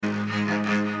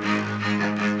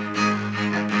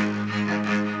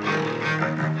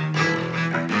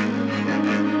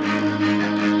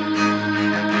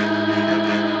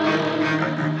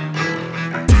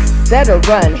better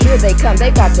run. Here they come,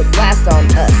 they about to blast on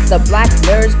us. The black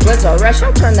nerds, bloods are rush.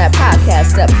 I'll turn that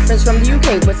podcast up. Friends from the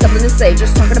UK with something to say,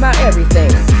 just talking about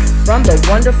everything. From the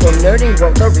wonderful nerding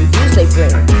world, the reviews they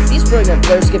bring. These brilliant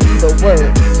blurs give you the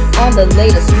word on the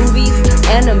latest movies,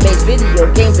 animes, video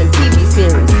games, and TV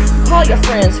series. Call your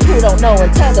friends who don't know and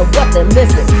tell them what they're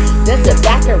missing. Then sit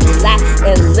back and relax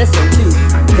and listen to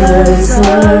Blurs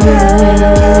Alright.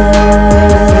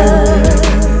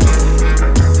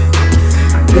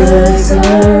 Blurs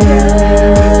Alright.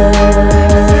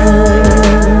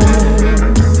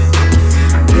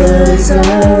 Blurs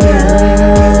Alright.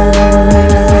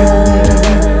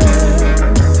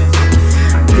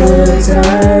 Blurs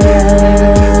Alright.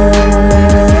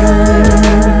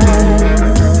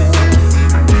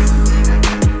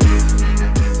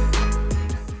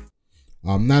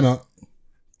 I'm Nana.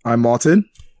 I'm Martin.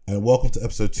 And welcome to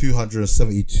episode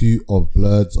 272 of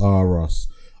Blurs Are Us.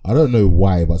 I don't know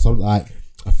why, but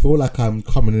I feel like I'm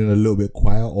coming in a little bit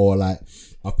quiet, or like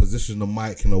I've positioned the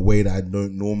mic in a way that I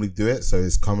don't normally do it, so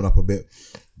it's coming up a bit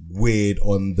weird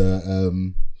on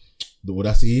the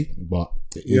Audacity, but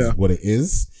it is what it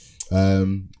is.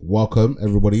 Welcome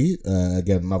everybody.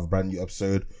 Again, another brand new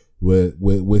episode.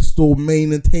 We're still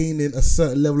maintaining a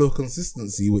certain level of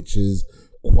consistency, which is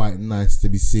quite nice to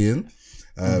be seeing.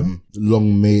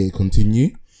 Long may it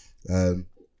continue.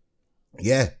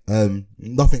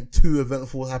 Nothing too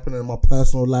eventful happening in my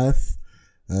personal life.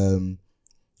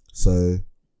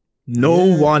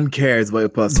 No one cares about your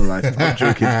personal life. I'm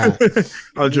joking.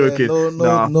 I'm joking.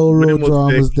 No real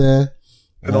dramas there.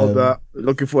 And all that.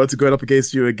 Looking forward to going up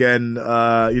against you again.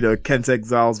 Kent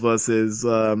Exiles versus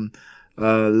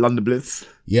London Blitz.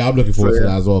 Yeah, I'm looking forward to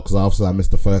that as well, because obviously I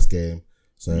missed the first game.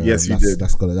 So yes, you did.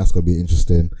 That's gonna be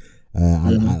interesting.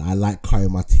 I like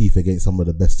cutting my teeth against some of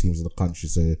the best teams in the country,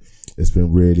 so it's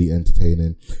been really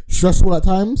entertaining. Stressful at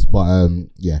times, but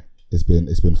it's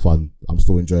been fun. I'm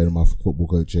still enjoying my football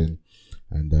coaching,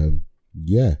 and all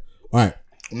right.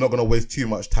 I'm not gonna waste too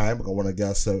much time. I want to get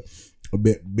us a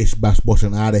bit bish bash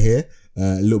boshing out of here.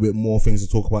 A little bit more things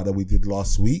to talk about that we did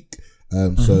last week.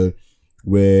 So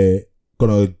we're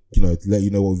gonna let you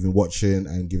know what we've been watching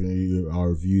and giving you our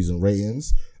reviews and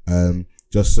ratings.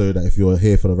 Just so that if you're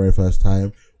here for the very first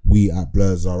time, we at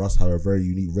Blurs Are Us have a very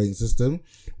unique rating system.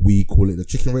 We call it the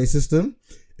chicken rate system.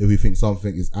 If we think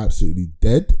something is absolutely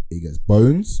dead, it gets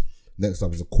bones. Next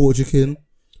up is a quarter chicken,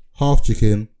 half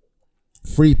chicken,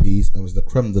 3-piece, and with the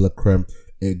creme de la creme,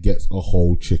 it gets a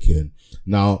whole chicken.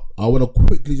 Now, I want to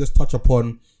quickly just touch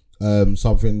upon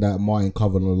something that Martin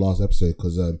covered on the last episode,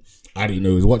 because I didn't know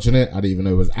he was watching it. I didn't even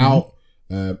know it was out.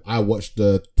 I watched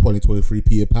the 2023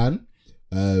 Peter Pan.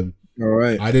 All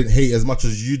right. I didn't hate as much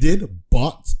as you did,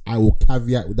 but I will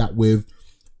caveat that with,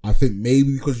 I think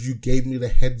maybe because you gave me the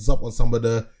heads up on some of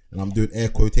the, and I'm doing air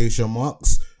quotation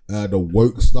marks, the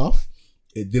woke stuff,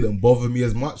 it didn't bother me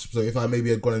as much. So if I maybe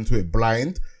had gone into it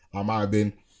blind, I might have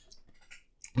been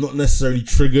not necessarily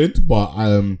triggered, but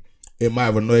it might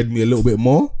have annoyed me a little bit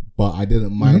more, but I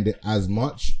didn't mind it as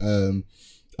much.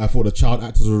 I thought the child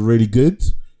actors were really good.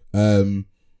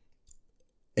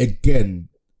 Again,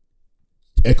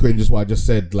 echoing just what I just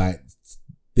said, like,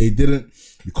 they didn't,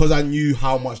 because I knew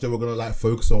how much they were going to like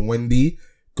focus on Wendy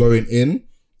going in,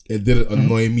 it didn't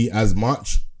annoy me as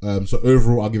much. So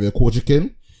overall, I'll give it a quarter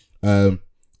chicken.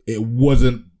 It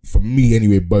wasn't, for me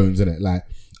anyway, bones in it. Like,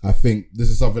 I think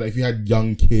this is something that if you had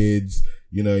young kids,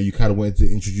 you kind of wanted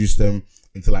to introduce them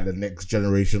into like the next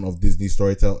generation of Disney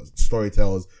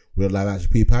storytellers with live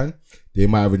action Peter Pan, they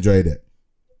might have enjoyed it.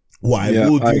 What I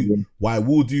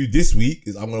will do this week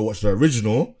is I'm going to watch the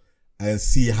original and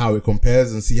see how it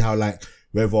compares, and see how, like,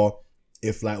 whether,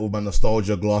 if like with my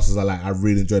nostalgia glasses, I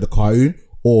really enjoy the cartoon,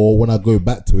 or when I go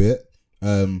back to it,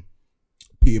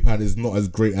 Peter Pan is not as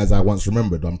great as I once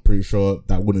remembered. I'm pretty sure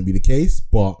that wouldn't be the case,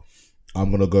 but I'm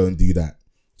going to go and do that.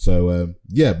 So,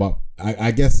 but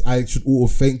I guess I should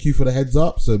also thank you for the heads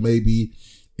up. So maybe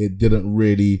it didn't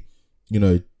really,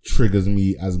 triggers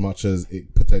me as much as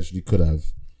it potentially could have.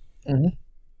 One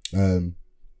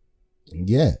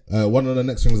of the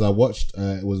next things I watched,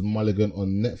 it was Mulligan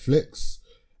on Netflix.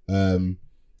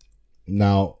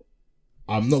 Now,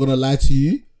 I'm not gonna lie to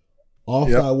you,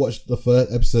 after I watched the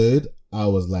first episode, I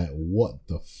was like, what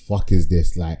the fuck is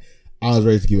this? Like, I was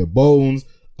ready to give it bones.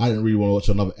 I didn't really want to watch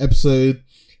another episode,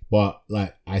 but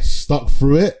like, I stuck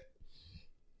through it,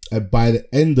 and by the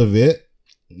end of it,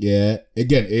 again,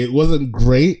 it wasn't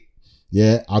great.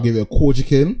 I'll give it a quarter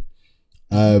chicken.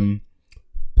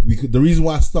 The reason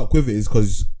why I stuck with it is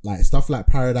because like stuff like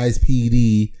Paradise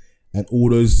PD and all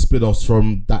those spin-offs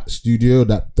from that studio,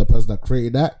 that the person that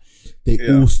created that, they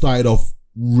all started off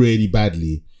really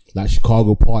badly. like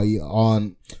Chicago Party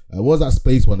on. What was that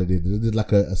space one they did? They did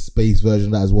like a space version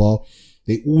of that as well.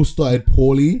 They all started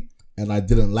poorly, and I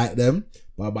didn't like them.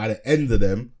 But by the end of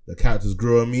them, the characters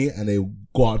grew on me, and they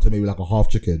got out to maybe like a half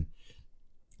chicken.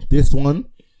 This one,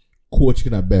 quarter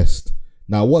chicken at best.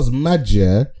 Now, what's mad,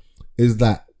 yeah, is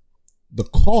that the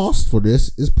cast for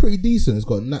this is pretty decent. It's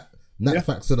got Nat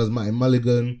Faxon as Matty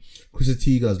Mulligan, Chrissy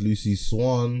Teigen as Lucy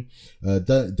Swan,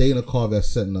 Dana Carvey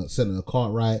as Senator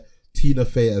Cartwright, Tina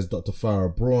Fey as Dr.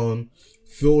 Farrah Braun,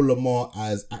 Phil Lamar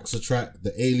as Axatrack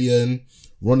the Alien,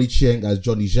 Ronnie Chieng as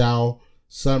Johnny Zhao,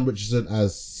 Sam Richardson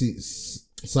as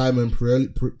Simon Pirelli,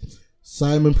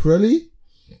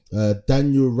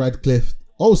 Daniel Radcliffe.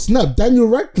 Oh snap, Daniel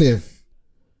Radcliffe.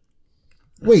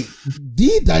 Wait,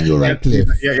 Daniel Radcliffe.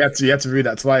 Yeah, you had to read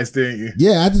that twice, didn't you?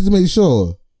 Yeah, I had to make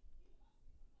sure.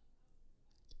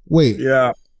 Wait.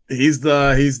 Yeah, he's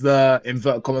the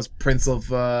inverted commas Prince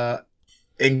of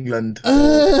England.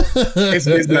 It's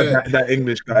that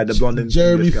English guy, the blonde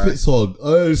Jeremy English guy. Fitzhog.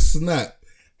 Oh snap.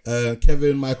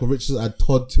 Kevin Michael Richards as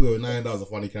Todd 209. That was a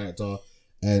funny character.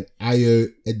 And Ayo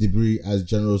Edebiri as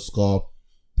General Scar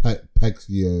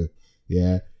Pexio.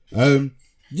 Yeah.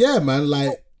 Yeah, man.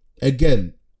 Like,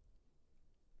 again,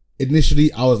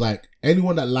 initially I was like,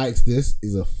 anyone that likes this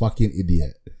is a fucking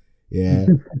idiot. Yeah.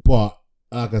 But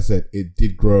like I said, it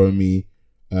did grow on me.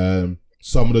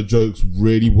 Some of the jokes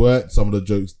really worked. Some of the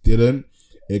jokes didn't.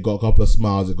 It got a couple of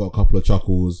smiles. It got a couple of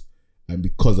chuckles. And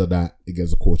because of that, it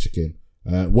gets a quarter chicken.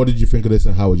 What did you think of this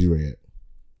and how would you rate it?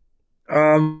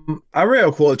 I rate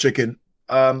a quarter chicken.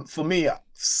 For me,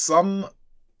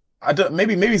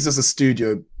 maybe it's just a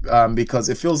studio, because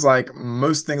it feels like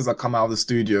most things that come out of the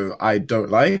studio I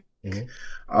don't like.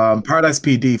 Mm-hmm. Paradise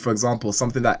PD, for example,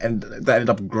 something that ended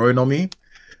up growing on me,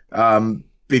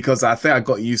 because I think I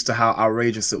got used to how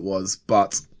outrageous it was.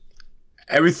 But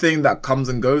everything that comes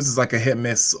and goes is like a hit and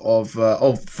miss of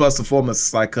first and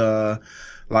foremost, like a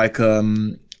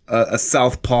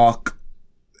South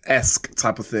Park-esque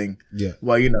type of thing. Yeah.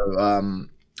 Where, you know,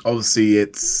 obviously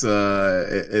it's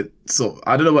so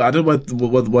I don't know what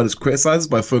the word is criticized,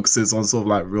 but focuses on sort of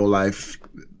like real life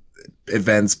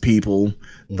events, people,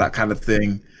 that kind of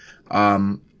thing.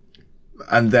 And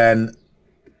then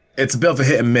it's a bit of a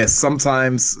hit and miss.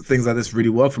 Sometimes things like this really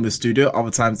work from the studio,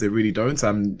 other times they really don't.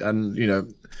 And you know,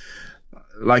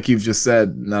 like you've just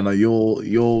said, Nana, your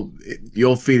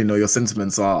feeling or your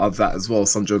sentiments are of that as well.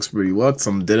 Some jokes really worked,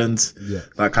 some didn't. Yeah.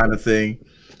 That kind of thing.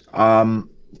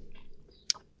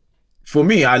 For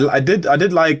me, I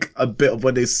did like a bit of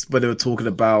when they were talking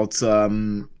about I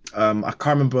can't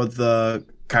remember the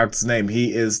character's name.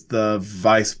 He is the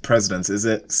vice president. Is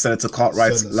it Senator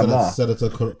Cartwright Lamar? Senator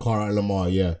Cartwright Lamar,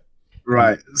 yeah.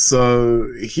 Right. So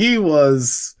he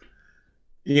was,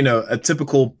 you know, a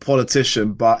typical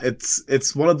politician, but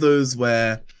it's one of those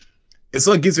where it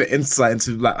sort of gives you insight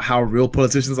into like how real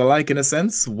politicians are like, in a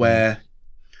sense, where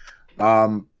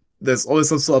there's always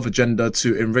some sort of agenda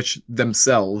to enrich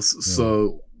themselves. Yeah.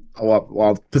 So,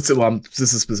 this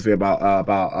is specifically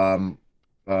about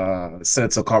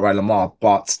Senator Cartwright Lamar,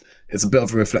 but it's a bit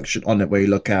of a reflection on it where you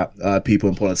look at people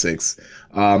in politics.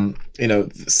 You know,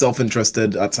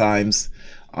 self-interested at times,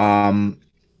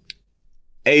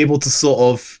 able to sort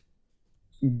of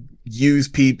use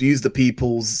the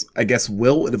people's, I guess,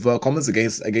 will in inverted commas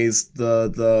against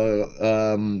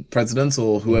the president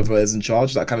or whoever is in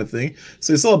charge, that kind of thing.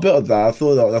 So you saw a bit of that. I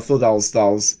thought that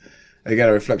was again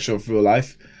a reflection of real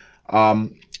life.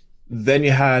 Then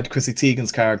you had Chrissy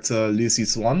Teigen's character Lucy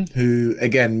Swan, who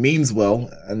again means well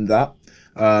and that,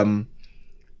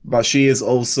 but she is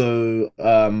also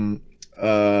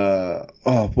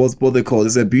what they call it?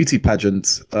 Is it a beauty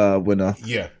pageant winner?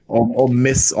 Yeah. Or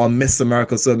Miss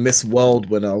America, so Miss World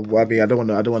winner. I mean, I don't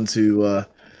want to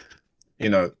you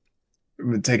know,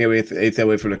 take anything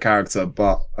away from the character,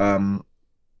 but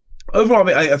overall, I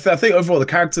mean, I think overall the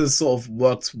characters sort of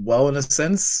worked well in a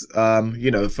sense.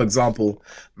 You know, for example,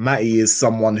 Matty is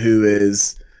someone who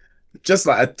is just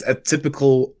like a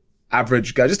typical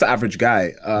average guy, just an average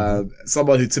guy.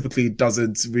 Someone who typically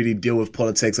doesn't really deal with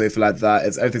politics or anything like that.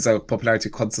 Everything's like a popularity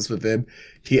contest with him.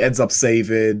 He ends up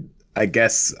saving, I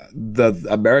guess, the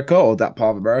America or that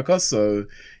part of America. So,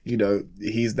 you know,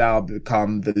 he's now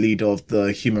become the leader of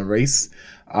the human race.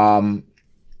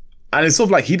 And it's sort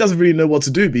of like he doesn't really know what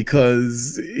to do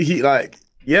because he, like,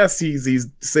 yes, he's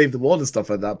saved the world and stuff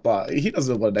like that, but he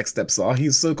doesn't know what the next steps are.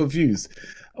 He's so confused.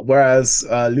 Whereas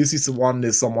Lucy Swan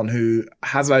is someone who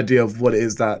has an idea of what it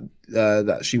is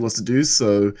that she wants to do.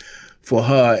 So for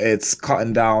her, it's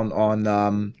cutting down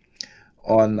on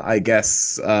I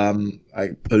guess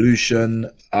like pollution,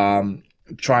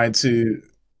 trying to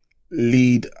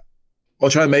lead or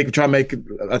try and make,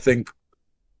 I think,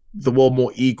 the world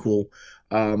more equal.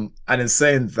 And in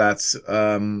saying that,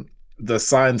 the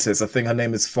scientist, I think her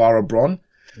name is Farah Bron,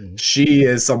 she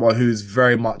is someone who's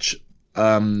very much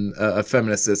a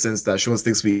feminist in the sense that she wants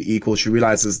things to be equal. She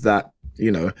realizes that,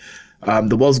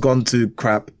 the world's gone to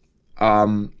crap,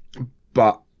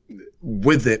 but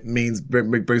with it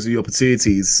brings you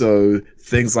opportunities. So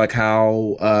things like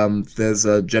how there's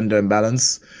a gender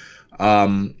imbalance.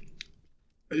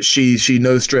 She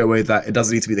knows straight away that it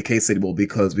doesn't need to be the case anymore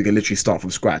because we can literally start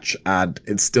from scratch and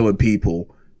instill in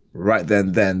people right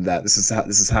then that this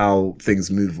is how things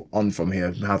move on from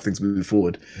here, how things move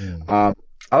forward. I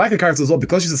like her character as well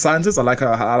because she's a scientist. I like her.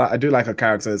 I do like her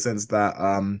character in the sense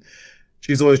that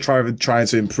she's always trying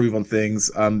to improve on things.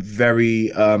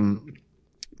 Very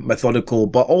methodical,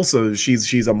 but also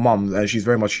she's a mum and she's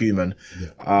very much human.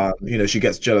 She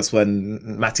gets jealous when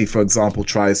Matty, for example,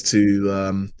 tries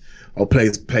to or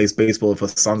plays baseball with her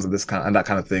sons and that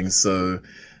kind of thing. So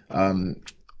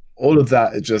all of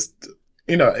that, it just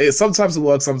sometimes it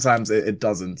works, sometimes it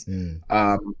doesn't.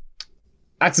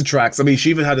 Asterix, I mean, she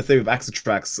even had a thing with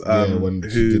Asterix,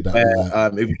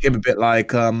 it became a bit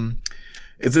like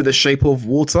is it The Shape of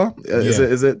Water?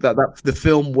 Is it that the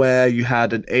film where you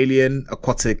had an alien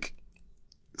aquatic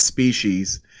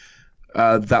species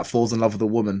that falls in love with a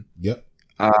woman?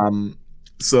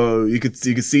 So you could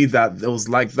see that it was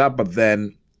like that, but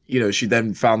then she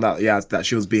then found out that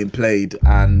she was being played,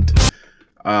 and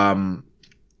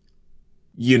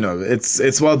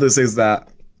it's one of those things that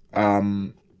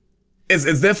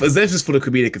it's there just for the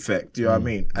comedic effect. Do you know what I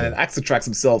mean? And then Asterix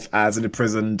himself as an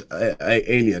imprisoned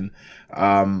alien.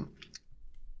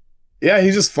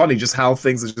 He's just funny, just how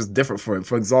things are just different for him.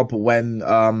 For example, when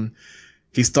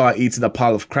he started eating a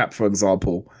pile of crap, for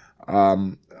example,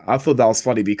 I thought that was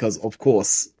funny because, of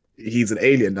course, he's an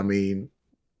alien. I mean,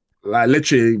 like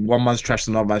literally, one man's trash is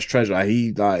another man's treasure.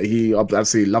 He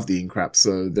absolutely loved eating crap,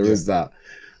 so there is that.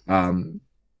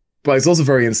 But it's also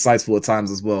very insightful at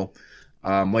times as well.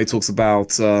 When he talks about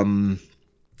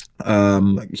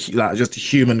just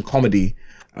human comedy,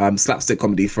 slapstick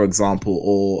comedy, for example,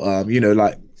 or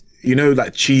like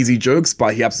cheesy jokes,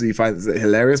 but he absolutely finds it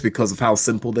hilarious because of how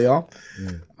simple they are.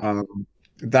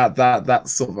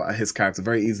 That's sort of his character,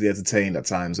 very easily entertained at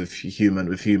times with human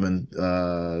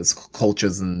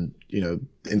cultures and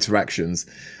interactions.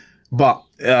 But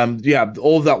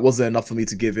all of that wasn't enough for me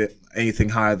to give it anything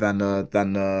higher than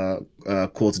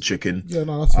quarter chicken.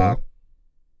 No, that's fair.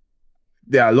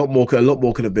 A lot more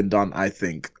could have been done, I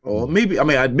think. Or maybe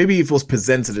if it was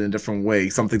presented in a different way,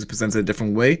 something's presented in a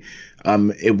different way,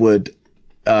 it would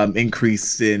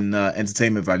increase in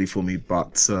entertainment value for me,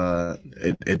 but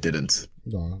it didn't.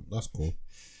 No, that's cool.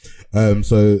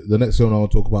 So the next film I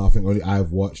want to talk about, I think only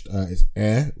I've watched, is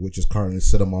Air, which is currently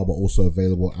cinema but also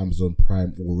available on Amazon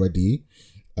Prime already.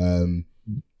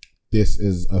 This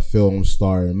is a film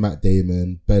starring Matt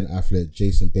Damon, Ben Affleck,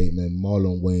 Jason Bateman,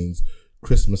 Marlon Wayans,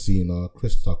 Chris Messina,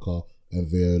 Chris Tucker, and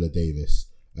Viola Davis.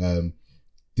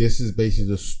 This is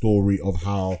basically the story of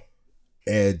how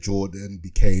Air Jordan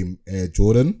became Air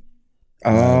Jordan.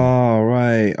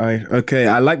 Right.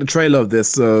 I like the trailer of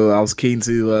this, so I was keen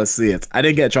to see it. I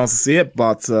didn't get a chance to see it,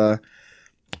 but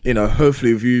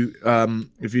hopefully if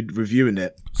you're reviewing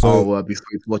it, I'll be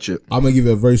free to watch it. I'm gonna give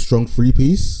it a very strong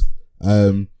 3-piece.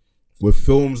 With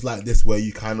films like this where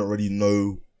you kind of already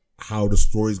know how the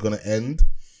story's gonna end,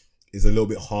 it's a little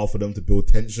bit hard for them to build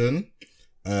tension.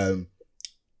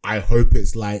 I hope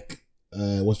it's like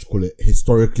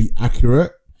historically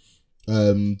accurate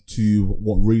to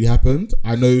what really happened.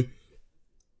 I know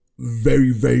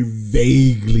very, very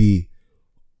vaguely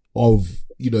of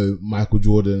Michael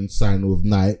Jordan signing with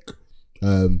Nike,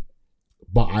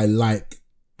 but I like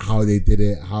how they did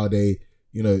it, how they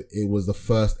it was the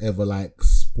first ever like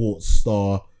sports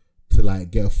star to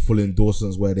like get a full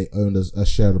endorsements where they owned a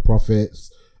share of the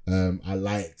profits. I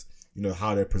liked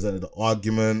how they presented the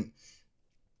argument.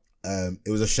 It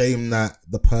was a shame that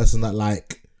the person that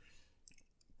like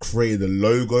created the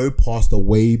logo passed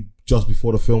away just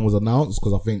before the film was announced,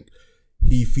 because I think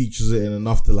he features it in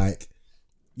enough to like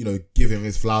give him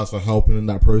his flowers for helping in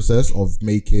that process of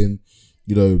making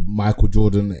Michael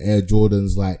Jordan, Air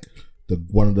Jordans, like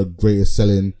one of the greatest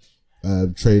selling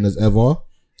trainers ever.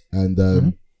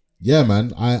 And yeah,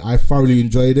 man, I thoroughly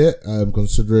enjoyed it,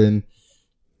 considering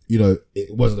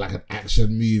it wasn't like an action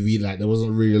movie, like there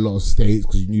wasn't really a lot of stakes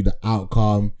because you knew the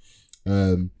outcome.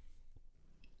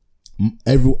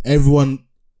 Everyone,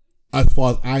 as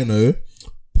far as I know,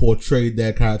 portrayed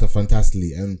their character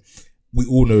fantastically, and we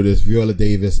all know this. Viola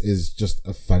Davis is just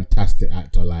a fantastic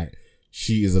actor. Like,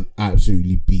 she is an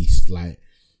absolutely beast. Like,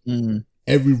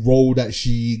 every role that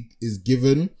she is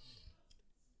given,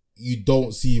 you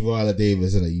don't see Viola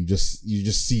Davis in it. You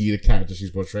just see the character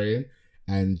she's portraying,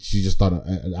 and she just done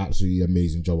an absolutely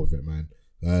amazing job of it, man.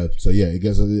 So yeah, it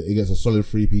gets a solid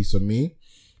 3 piece from me.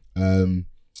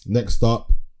 Next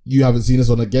up, you haven't seen this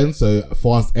one again, so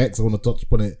Fast X. I want to touch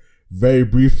upon it very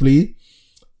briefly.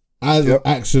 As an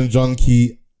action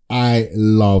junkie, I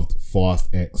loved Fast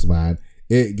X, man.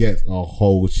 It gets a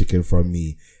whole chicken from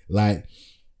me. Like,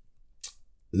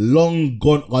 long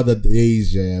gone are the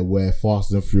days, where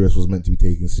Fast and Furious was meant to be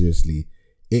taken seriously.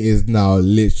 It is now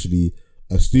literally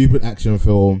a stupid action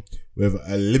film with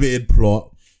a limited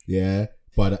plot,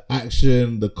 but the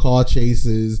action, the car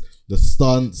chases, the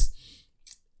stunts,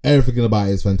 everything about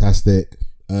it is fantastic.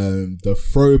 The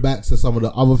throwbacks to some of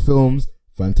the other films,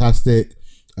 fantastic.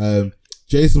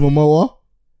 Jason Momoa,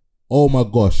 oh my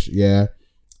gosh,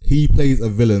 he plays a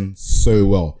villain so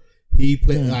well. He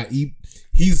plays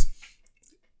he's.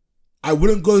 I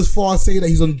wouldn't go as far as say that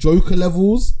he's on Joker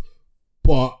levels,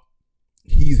 but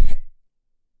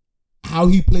how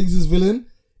he plays his villain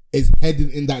is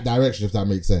heading in that direction, if that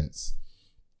makes sense.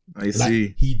 I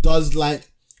see. He does like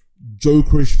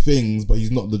Jokerish things, but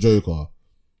he's not the Joker.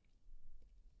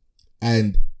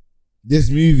 And this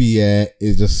movie,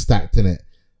 is just stacked in it.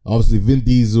 Obviously, Vin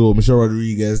Diesel, Michelle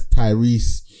Rodriguez,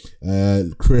 Tyrese,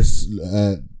 Chris,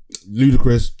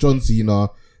 Ludacris, John Cena,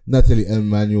 Natalie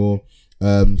Emmanuel,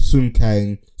 Sun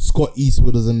Kang, Scott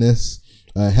Eastwood is in this,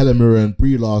 Helen Mirren,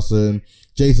 Brie Larson,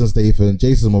 Jason Statham,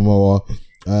 Jason Momoa,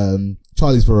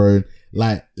 Charlize Theron.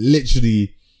 Like,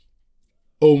 literally,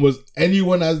 almost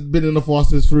anyone that's been in the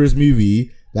Fast and Furious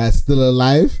movie that's still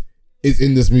alive is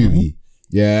in this movie.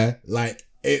 Yeah, like,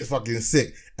 it's fucking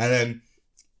sick. And then,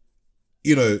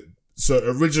 so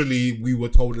originally we were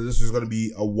told that this was going to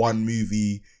be a 1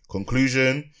 movie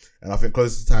conclusion, and I think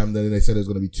close to time then they said there's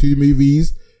going to be 2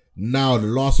 movies. Now the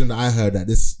last thing that I heard, that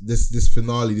this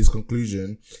finale, this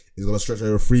conclusion is going to stretch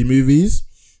over 3 movies.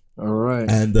 All right.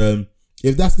 And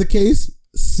if that's the case,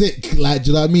 sick. Like, do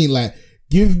you know what I mean? Like,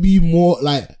 give me more.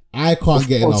 Like, I can't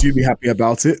get enough. You'd be happy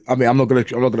about it. I mean, I'm not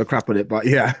gonna crap on it, but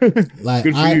yeah. Like,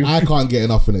 I can't get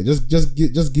enough in it.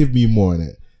 Just give me more in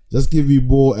it. Just give me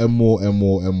more and more and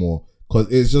more and more, because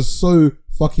it's just so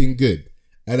fucking good.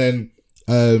 And then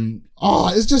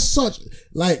it's just such,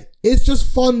 like, it's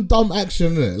just fun, dumb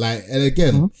action, isn't it? Like, and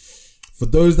again, for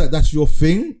those that's your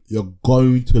thing, you're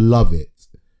going to love it.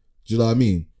 Do you know what I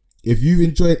mean? If you've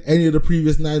enjoyed any of the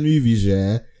previous 9 movies,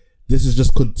 this is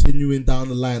just continuing down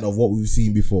the line of what we've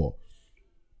seen before.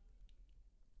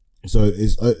 So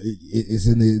it's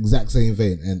in the exact same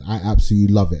vein, and I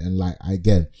absolutely love it. And like,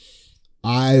 again,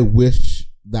 I wish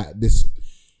that this.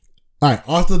 All right,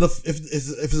 after if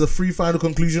it's a free final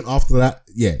conclusion after that,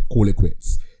 call it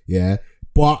quits. Yeah,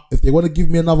 but if they want to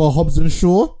give me another Hobbs and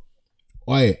Shaw,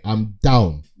 I'm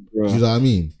down. Yeah. Do you know what I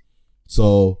mean?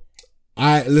 So,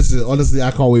 honestly, I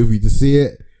can't wait for you to see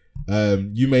it.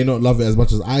 You may not love it as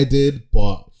much as I did,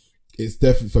 but it's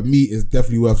definitely, for me, it's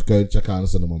definitely worth going to check out in the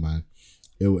cinema, man.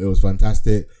 It was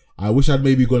fantastic. I wish I'd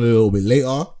maybe gone a little bit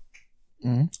later,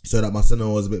 so that my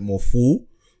cinema was a bit more full.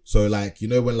 So, like,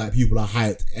 when like people are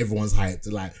hyped, everyone's hyped.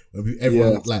 Like, when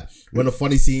everyone, like, when the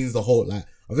funny scenes, the whole, like,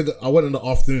 I think I went in the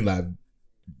afternoon, like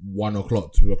 1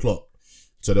 o'clock, 2 o'clock.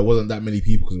 So there wasn't that many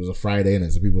people because it was a Friday,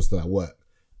 innit? So people were still at work.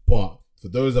 But for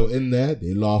those that were in there,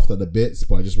 they laughed at the bits,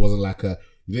 but it just wasn't like you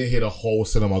didn't hear the whole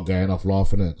cinema going off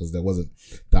laughing at it, because there wasn't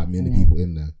that many people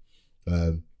in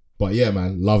there. But yeah,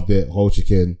 man, loved it. Whole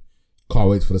chicken. Can't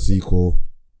wait for the sequel.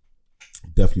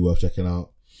 Definitely worth checking out.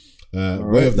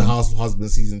 Way of the House of Husband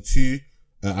season 2.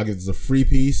 I give this a 3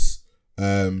 piece.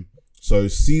 So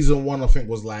season 1, I think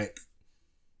was like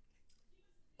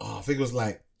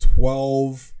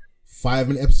 12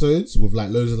 5-minute episodes with like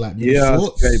loads of like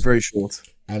shorts. Very, very short.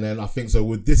 And then I think so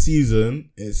with this season,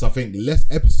 it's I think less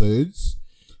episodes,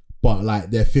 but like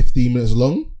they're 15 minutes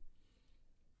long.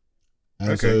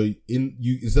 And so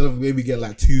instead of maybe getting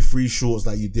like 2-3 shorts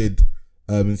like you did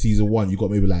in season 1, you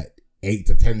got maybe like 8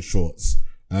 to 10 shorts.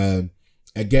 Again,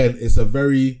 it's a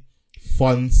very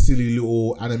fun, silly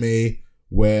little anime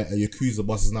where a Yakuza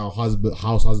boss is now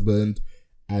house husband,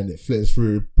 and it flips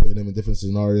through, putting them in different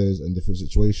scenarios and different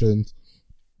situations.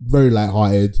 Very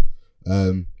lighthearted.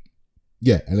 And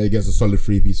it gets a solid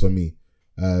 3 piece for me.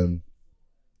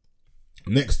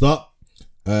 Next up,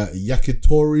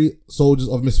 Yakitori, Soldiers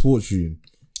of Misfortune.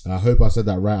 I hope I said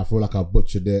that right. I feel like I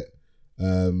butchered it.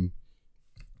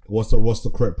 What's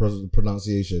the correct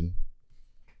pronunciation?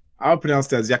 I'll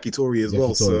pronounce it as Yakitori as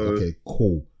well. So okay,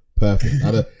 cool, perfect.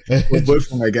 We're both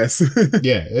from, I guess.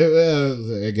 Yeah.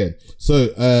 Again, so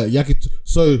Yakitori.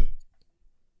 So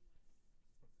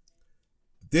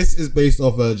This is based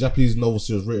off a Japanese novel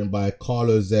series written by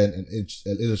Carlo Zen and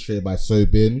illustrated by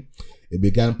Sobin. It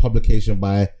began publication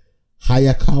by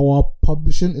Hayakawa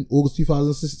Publishing in August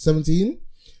 2017.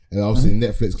 And obviously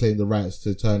Netflix claimed the rights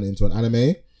to turn it into an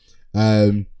anime.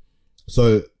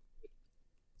 So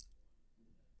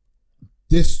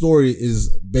this story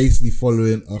is basically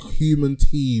following a human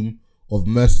team of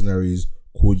mercenaries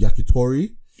called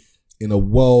Yakitori in a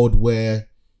world where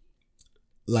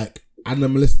like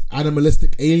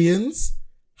animalistic aliens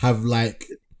have like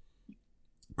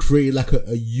created like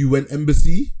a UN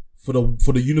embassy for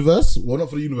the universe. Well, not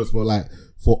for the universe, but like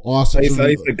for our section.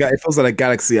 It feels like a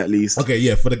galaxy at least. Okay,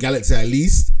 yeah, for the galaxy at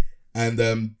least. And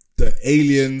the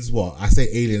aliens, well, I say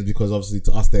aliens because obviously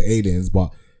to us they're aliens,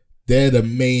 but they're the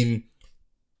main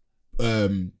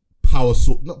power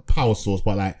source, not power source,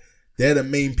 but like they're the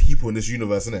main people in this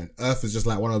universe, isn't it? Earth is just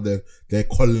like one of their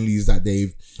colonies that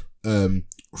they've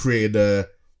created a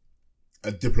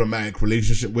diplomatic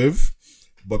relationship with,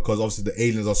 because obviously the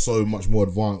aliens are so much more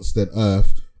advanced than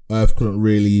Earth. Earth couldn't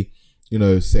really,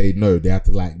 say no. They had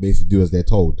to like basically do as they're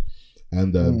told.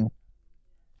 And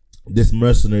this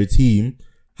mercenary team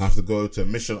have to go to a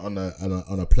mission on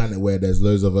a planet where there's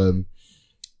loads of all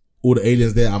the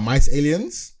aliens there are mice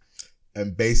aliens,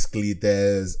 and basically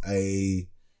there's a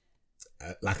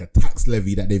tax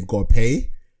levy that they've got to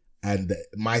pay, and the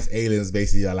mice aliens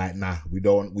basically are like, nah, we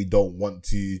don't want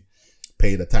to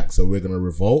pay the tax, so we're gonna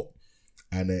revolt.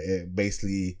 And it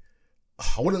basically,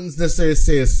 I wouldn't necessarily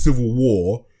say a civil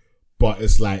war, but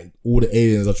it's like all the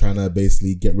aliens are trying to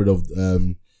basically get rid of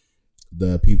the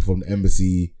people from the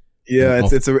embassy. Yeah,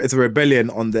 it's a rebellion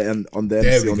on the embassy, on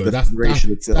the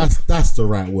Federation itself. That's the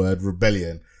right word,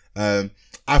 rebellion. I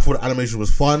thought the animation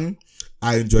was fun.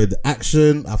 I enjoyed the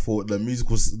action. I thought the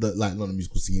musical, not the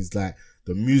musical scenes, like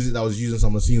the music that was used in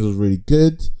some of the scenes was really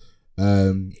good.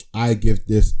 I give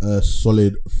this a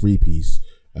solid 3-piece.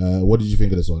 What did you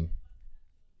think of this one?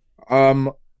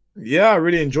 Yeah, I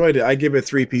really enjoyed it. I give it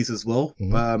 3-piece as well.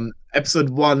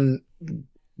 Episode 1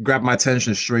 grabbed my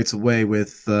attention straight away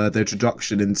with the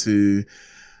introduction into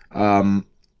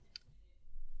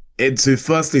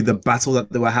firstly the battle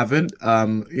that they were having.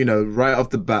 Right off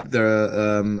the bat,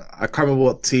 I can't remember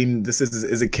what team this is.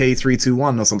 Is it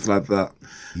K321 or something like that?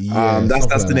 Yeah,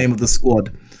 that's the name of the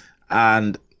squad.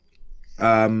 And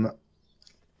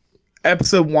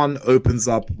episode 1 opens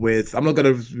up with, I'm not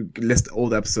going to list all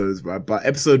the episodes, right? But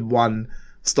episode 1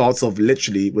 starts off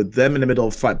literally with them in the middle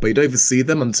of a fight, but you don't even see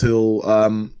them until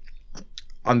so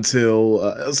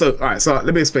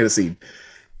let me explain the scene.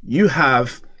 You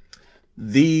have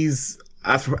these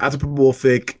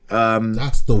anthropomorphic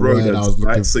that's the rodents, word I was looking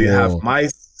right? for. So you have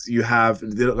mice,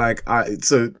 they look like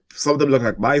so some of them look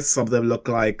like mice, some of them look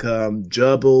like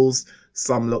gerbils,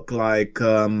 some look like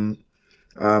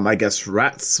I guess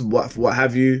rats, what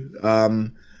have you,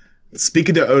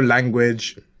 speaking their own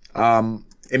language.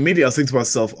 Immediately I was thinking to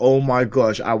myself, oh my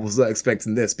gosh, I was not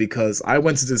expecting this, because I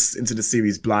went into the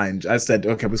series blind. I said,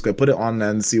 okay, I'm just going to put it on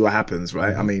and see what happens,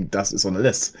 right? I mean, it's on the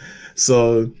list.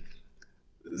 So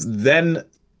then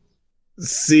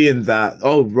seeing that,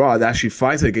 oh, right, they actually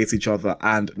fighting against each other,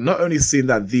 and not only seeing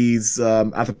that these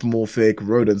anthropomorphic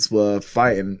rodents were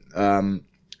fighting,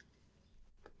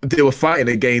 they were fighting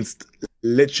against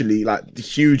literally like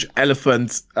huge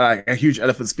elephant, a huge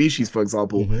elephant species, for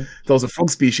example. There was a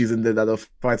frog species in there that were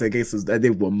fighting against us, and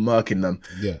they were murking them.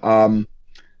 Yeah.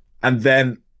 And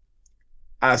then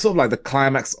sort of like the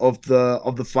climax of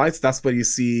the fights, that's where you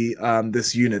see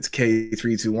this unit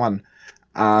K321,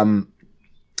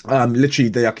 literally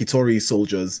the Yakitori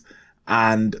soldiers,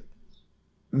 and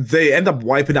they end up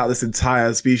wiping out this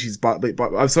entire species, but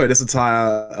I'm sorry, this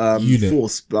entire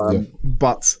force.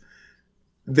 But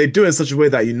they do it in such a way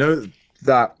that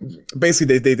that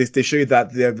basically they show you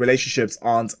that their relationships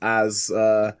aren't as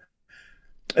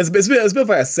it's a bit of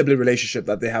like a sibling relationship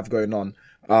that they have going on.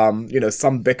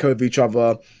 Some bicker with each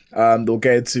other. They'll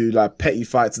get into like petty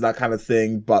fights and that kind of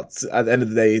thing, but at the end of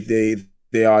the day,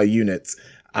 they are units.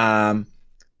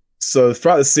 So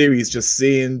throughout the series, just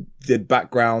seeing the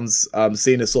backgrounds,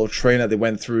 seeing the sort of training that they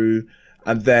went through,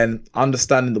 and then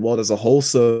understanding the world as a whole.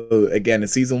 So again, in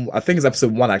season, I think it's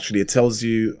episode 1 actually, it tells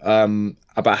you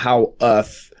about how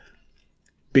Earth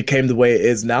became the way it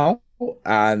is now.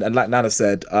 And like Nana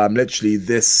said, literally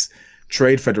this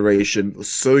trade federation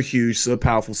was so huge, so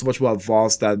powerful, so much more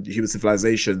advanced than human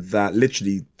civilization, that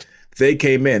literally they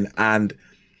came in and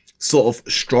sort of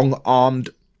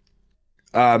strong-armed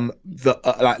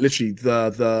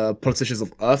the politicians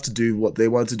of Earth to do what they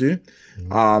wanted to do.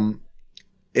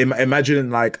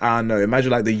 Imagine like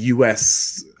the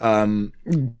US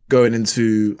going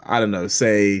into, I don't know,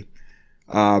 say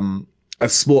a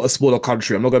smaller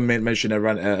country. I'm not going to mention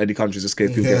any countries just in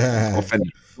case people get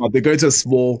offended. But they go to a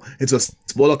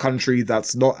smaller country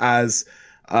that's not as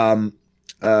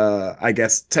I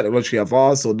guess technologically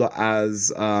advanced or not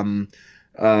as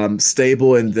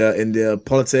stable in their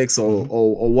politics or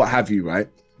what have you, right?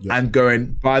 Yeah. And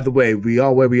going, by the way, we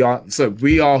are where we are, so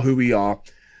we are who we are,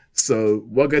 so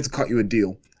we're going to cut you a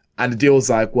deal. And the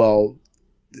deal's like, well,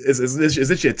 is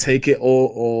literally a take it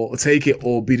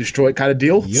or be destroyed kind of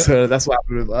deal. Yep. So that's what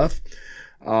happened with Earth.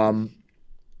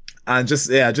 And just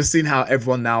seeing how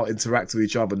everyone now interacts with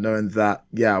each other, knowing that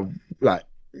like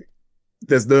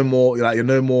there's no more like you're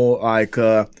no more like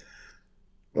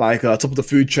top of the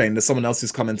food chain. There's someone else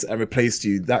who's coming and replaced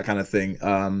you, that kind of thing.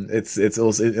 It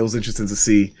was interesting to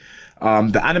see.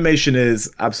 The animation is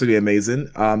absolutely amazing.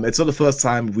 It's not the first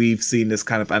time we've seen this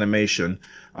kind of animation.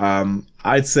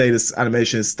 I'd say this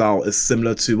animation style is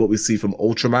similar to what we see from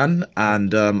Ultraman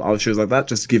and other shows like that,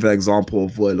 just to give an example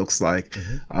of what it looks like.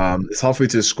 Mm-hmm. It's hard for me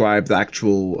to describe the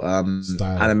actual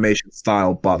animation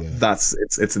style, but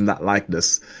it's in that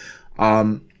likeness.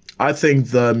 I think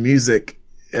the music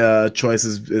choice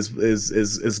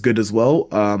is good as well,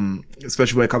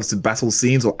 especially when it comes to battle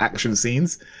scenes or action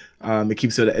scenes. It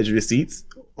keeps you at the edge of your seats,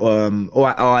 or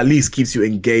at least keeps you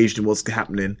engaged in what's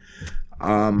happening.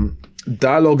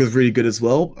 Dialogue is really good as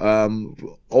well.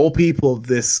 All people of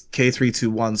this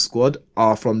K321 squad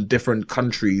are from different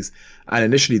countries, and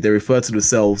initially they refer to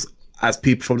themselves as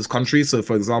people from this country. So,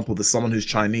 for example, there's someone who's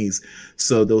Chinese,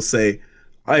 so they'll say,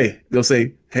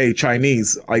 "Hey,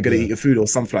 Chinese, are you gonna eat your food?" or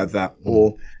something like that,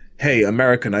 or "Hey,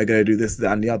 American, are you gonna do this,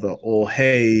 that, and the other?" or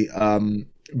 "Hey,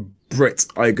 Brit,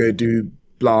 are you gonna do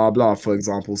blah blah," for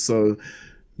example. So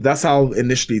that's how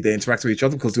initially they interact with each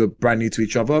other, because they were brand new to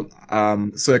each other.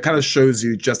 So it kind of shows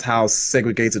you just how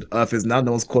segregated Earth is now.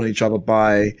 No one's calling each other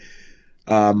by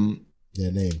their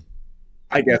name,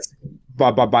 I guess,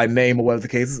 by name or whatever the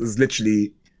case is. It's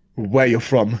literally where you're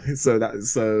from. So that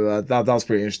was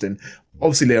pretty interesting.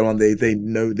 Obviously later on they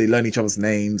learn each other's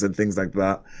names and things like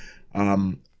that.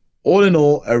 All in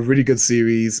all, a really good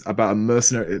series about a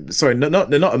mercenary. Sorry, they're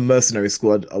not a mercenary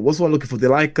squad. What's what I'm looking for? They're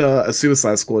like a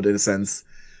suicide squad in a sense.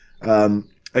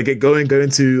 Again, going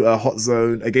to a hot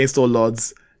zone against all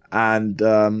odds and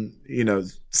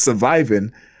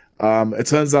surviving. It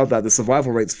turns out that the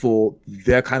survival rates for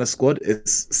their kind of squad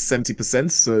is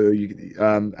 70%. So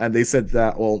and they said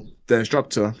that, well, the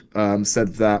instructor said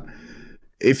that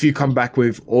if you come back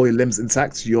with all your limbs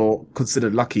intact, you're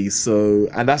considered lucky. So,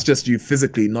 and that's just you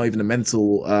physically, not even the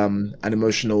mental and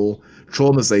emotional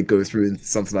traumas they go through in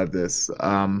something like this.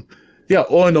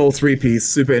 All in all, 3-piece,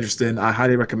 super interesting. I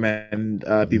highly recommend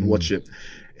people watch it.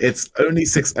 It's only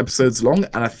 6 episodes long,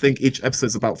 and I think each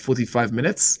episode's about 45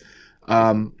 minutes.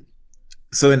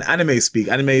 So in anime speak,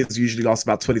 animes usually last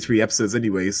about 23 episodes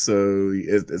anyway, so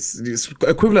it's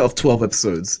equivalent of 12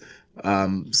 episodes.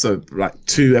 So like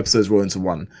 2 episodes roll into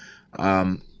 1.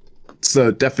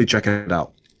 So definitely check it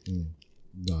out.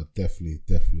 No,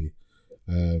 definitely.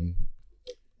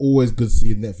 Always good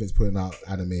seeing Netflix putting out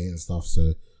anime and stuff,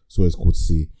 so it's always cool to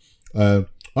see.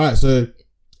 Alright, so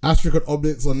Asterix and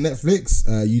Oblix on Netflix.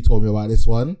 You told me about this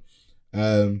one.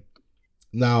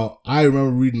 Now, I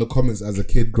remember reading the comics as a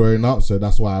kid growing up, so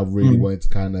that's why I really wanted to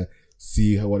kind of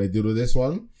see what they did with this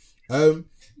one.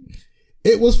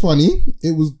 It was funny.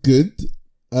 It was good.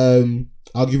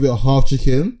 I'll give it a half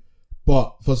chicken.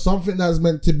 But for something that's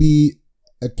meant to be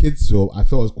a kid's film, I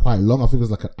felt it was quite long. I think it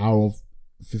was like an hour and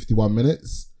 51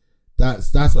 minutes.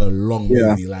 That's a long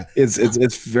movie. Like it's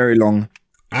very long.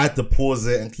 I had to pause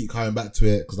it and keep coming back to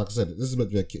it because, like I said, this is meant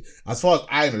to be a kid. As far as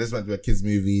I know, this is meant to be a kids'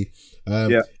 movie.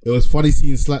 It was funny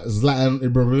seeing Zlatan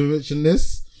Ibrahimovic in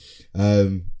this,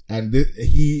 and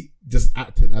he just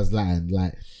acted as Zlatan.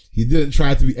 Like, he didn't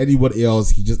try to be anybody else.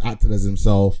 He just acted as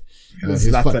himself.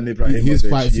 His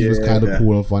fight scene was kind of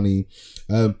cool and funny.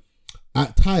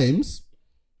 At times,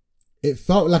 it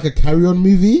felt like a Carry On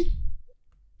movie.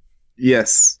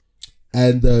 Yes.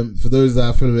 And for those that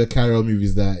are familiar with Carry On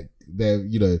movies, that they're,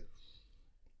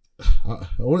 I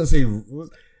wouldn't say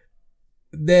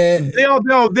they are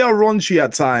raunchy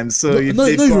at times. So not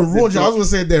even raunchy. I was gonna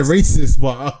say they're racist,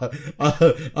 but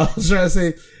I was trying to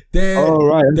say they're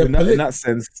in that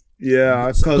sense. Yeah,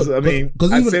 because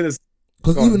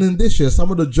even in this year, some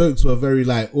of the jokes were very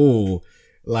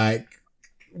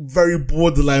very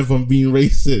borderline from being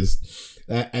racist,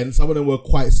 and some of them were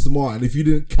quite smart. And if you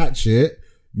didn't catch it,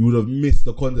 you would have missed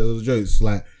the content of the jokes.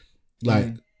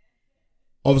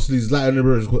 Obviously Zlatan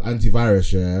Ibrahimovic is called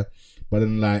Antivirus, but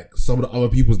then some of the other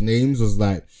people's names was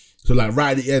So like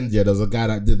right at the end, yeah, there's a guy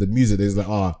that did the music. There's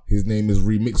like, his name is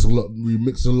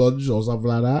Remixolodge or something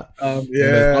like that.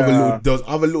 Yeah. There's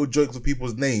other little jokes of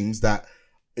people's names that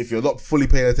if you're not fully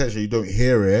paying attention, you don't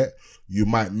hear it, you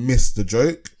might miss the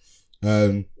joke.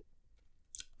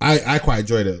 I quite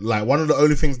enjoyed it. Like one of the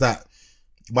only things that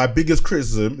my biggest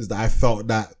criticism is that I felt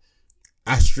that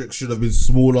Asterix should have been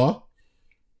smaller,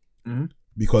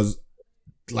 because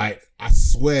like I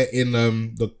swear in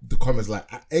the comments,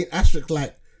 like ain't Asterix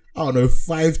like, I don't know,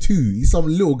 5'2". He's some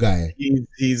little guy.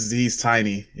 He's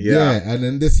tiny. Yeah. And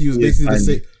then this he was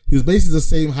basically the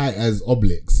same height as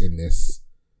Oblix in this.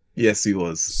 Yes, he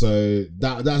was. So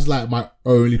that's like my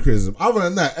only criticism. Other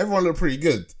than that, everyone looked pretty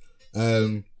good.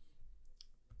 And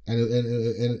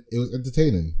it was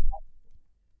entertaining.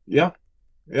 Yeah.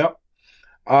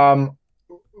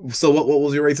 So what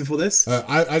was your rating for this?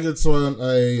 I give this one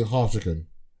a half chicken.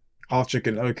 Half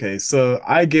chicken. Okay, so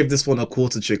I gave this one a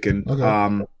quarter chicken.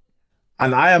 Okay.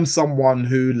 And I am someone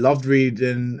who loved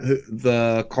reading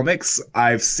the comics.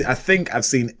 I think I've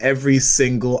seen every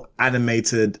single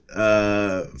animated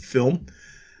film,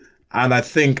 and I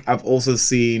think I've also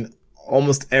seen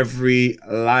almost every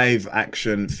live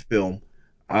action film.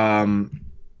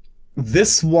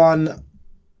 This one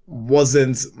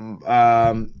wasn't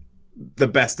the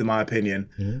best in my opinion.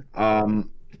 Mm-hmm.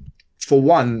 For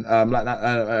one, like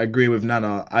I agree with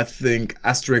Nana. I think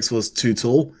Asterix was too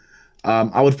tall.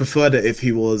 I would prefer that if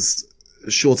he was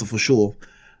shorter for sure.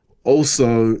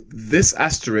 Also, this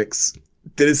Asterix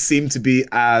didn't seem to be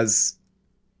as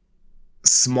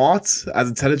smart, as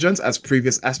intelligent as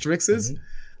previous Asterixes.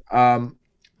 Mm-hmm.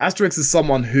 Asterix is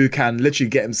someone who can literally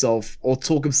get himself or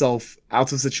talk himself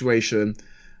out of a situation,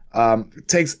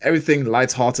 takes everything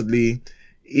lightheartedly.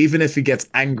 Even if he gets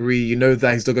angry, you know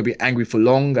that he's not going to be angry for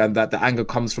long, and that the anger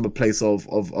comes from a place of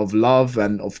love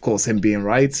and, of course, him being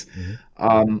right.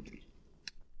 Mm-hmm.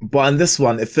 But in this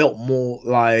one, it felt more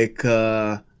like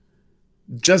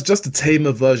just a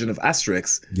tamer version of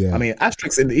Asterix. Yeah. I mean,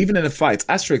 Asterix, even in a fight,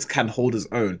 Asterix can hold his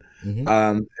own.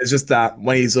 Mm-hmm. It's just that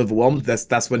when he's overwhelmed,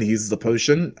 that's when he uses the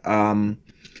potion.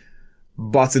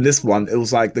 But in this one, it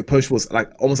was like the potion was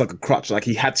like almost like a crutch. Like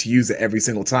he had to use it every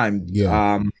single time.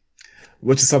 Yeah.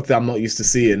 Which is something I'm not used to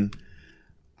seeing.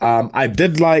 I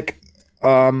did like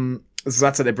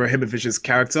Zlatan Ibrahimovic's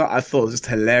character. I thought it was just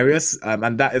hilarious.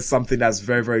 And that is something that's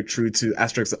very, very true to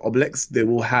Asterix and Oblix. They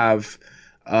will have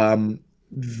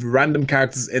random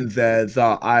characters in there that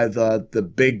are either the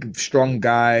big, strong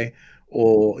guy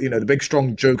or, the big,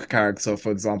 strong joke character,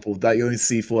 for example, that you only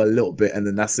see for a little bit and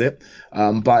then that's it.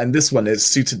 But in this one, it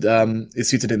suited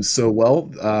him so well.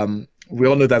 We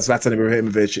all know that Zlatan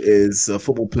Ibrahimovic is a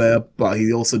football player, but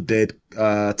he also did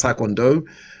Taekwondo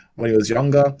when he was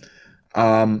younger.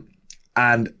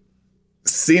 And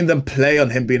seeing them play on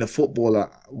him being a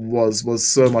footballer was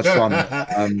so much fun.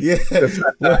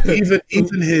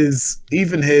 Even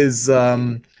his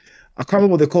I can't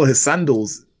remember what they call it, his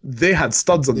sandals. They had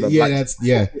studs on them.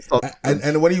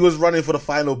 And when he was running for the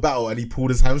final battle and he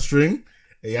pulled his hamstring,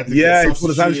 he pulled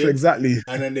his hamstring exactly.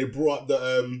 And then they brought up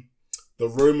the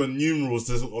Roman numerals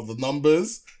of the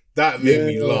numbers. That made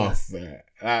me laugh. Man.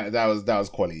 That was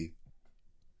quality.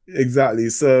 Exactly.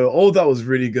 So all that was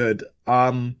really good.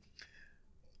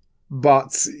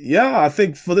 But yeah, I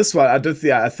think for this one, I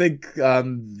think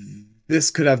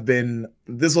this could have been.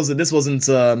 This wasn't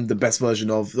the best version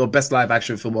of the best live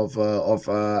action film of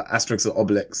Asterix and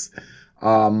Oblix.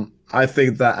 I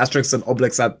think that Asterix and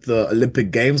Oblix at the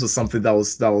Olympic Games was something that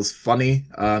was funny.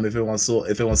 If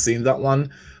anyone's seen that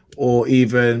one, or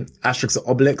even Asterix and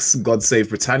Oblix, God Save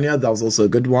Britannia, that was also a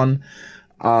good one.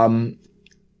 So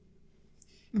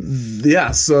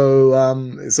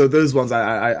those ones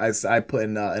I put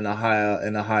in a higher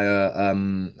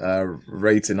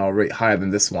rating, or rate higher than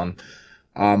this one.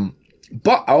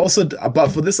 But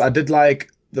for this I did like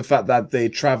the fact that they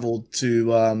traveled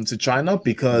to China,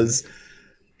 because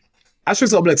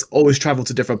Asterix and Oblix always travel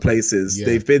to different places. Yeah.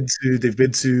 They've been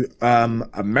to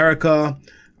America.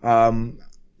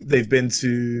 They've been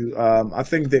to I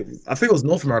think it was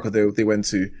North America they went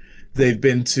to. They've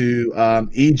been to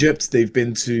Egypt. They've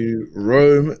been to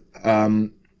Rome.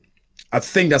 I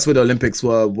think that's where the Olympics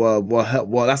were held.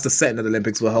 Well, that's the setting that the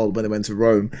Olympics were held when they went to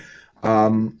Rome.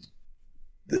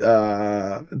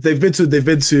 They've been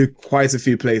to quite a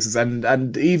few places,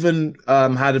 and even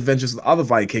had adventures with other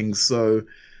Vikings. So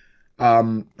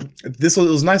it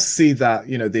was nice to see that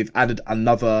they've added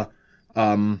another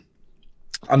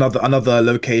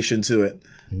location to it.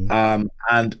 And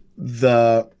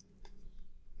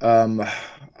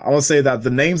I would say that the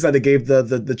names that they gave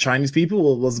the Chinese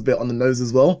people was a bit on the nose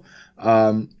as well.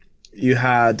 You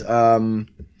had,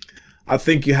 I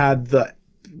think you had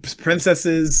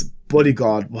princess's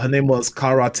bodyguard. Her name was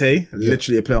Karate,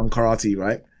 literally a play on karate,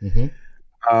 right?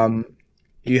 Mm-hmm.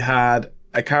 You had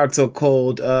a character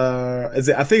called I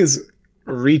think it's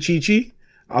Richichi.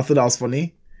 I thought that was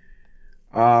funny.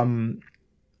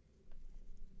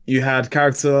 You had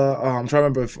character. I'm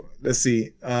trying to remember. Let's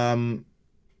see.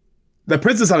 The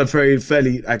princess had a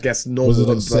fairly, I guess, normal. Was it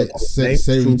like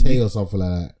Seiri or something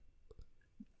like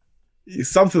that?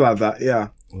 Something like that, yeah.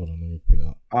 Hold on, let me put it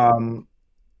up.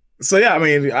 So yeah, I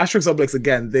mean, Asterix Oblix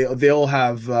again. They all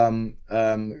have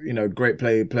great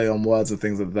play on words and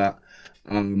things like that.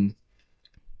 I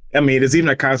mean, there's even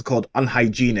a character called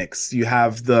Unhygienics. You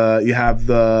have the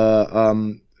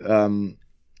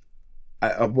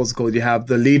what's it called? You have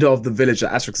the leader of the village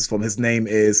that Asterix is from. His name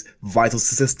is Vital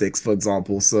Statistics, for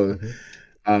example. So,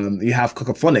 you have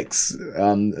Cacophonics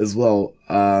as well.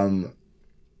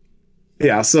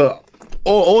 Yeah. So,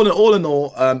 all in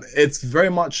all, it's very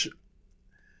much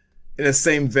in the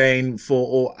same vein for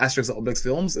all Asterix and Obelix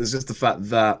films. It's just the fact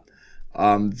that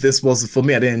this was, for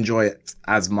me, I didn't enjoy it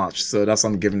as much. So that's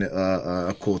why I'm giving it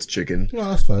a quarter chicken. Yeah,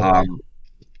 that's fine.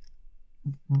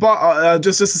 But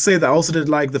just to say that I also did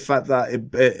like the fact that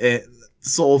it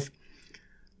sort of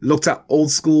looked at old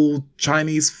school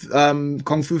Chinese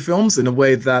kung fu films in a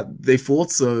way that they fought.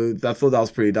 So I thought that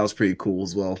was pretty cool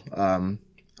as well.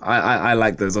 I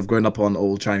like those. I've grown up on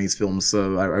old Chinese films,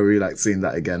 so I really like seeing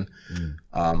that again.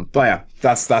 But yeah,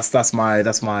 that's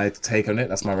my take on it.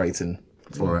 That's my rating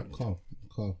for it. Cool.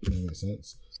 That makes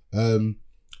sense.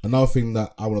 Another thing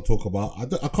that I want to talk about,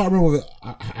 I can't remember if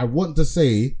I want to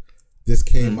say this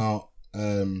came out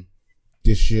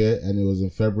this year, and it was in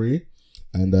February,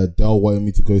 and Dell wanted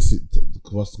me to go see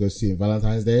it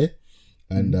Valentine's Day,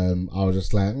 and I was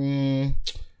just like,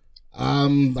 I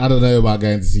don't know about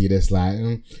going to see this, like,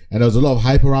 and there was a lot of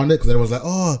hype around it because everyone was like,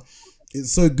 oh,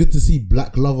 it's so good to see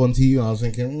black love on TV, and I was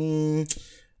thinking,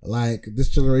 like, this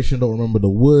generation don't remember The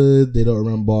Wood, they don't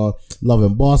remember Love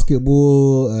and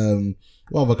Basketball,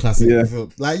 what other classic film?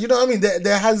 Like, you know what I mean?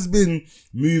 There has been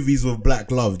movies with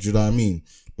black love, do you know what I mean?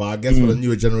 But I guess for the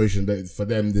newer generation, for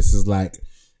them, this is like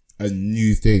a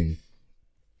new thing.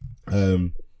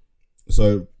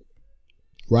 So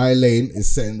Rye Lane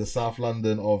is set in the South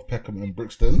London of Peckham and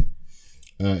Brixton.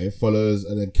 It follows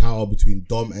an encounter between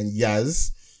Dom and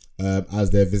Yaz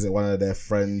as they visit one of their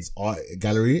friends' art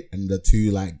gallery, and the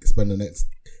two like spend the next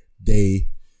day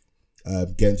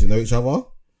getting to know each other.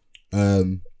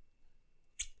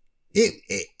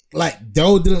 It like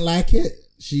Dell didn't like it.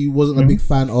 She wasn't a big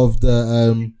fan of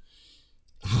the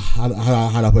how do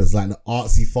I put it? It's like the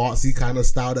artsy fartsy kind of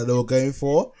style that they were going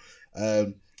for.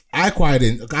 I quite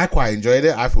enjoyed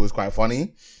it. I thought it was quite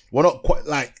funny. Well,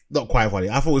 not quite funny.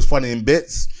 I thought it was funny in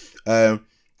bits. I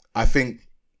think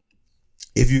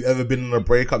if you've ever been in a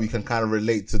breakup, you can kind of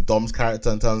relate to Dom's character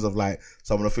in terms of like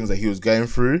some of the things that he was going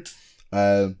through.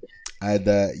 It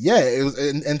was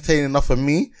entertaining enough for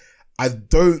me. I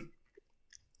don't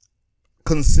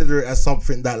consider it as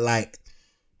something that like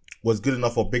was good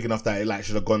enough or big enough that it like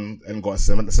should have gone and got a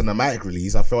cinematic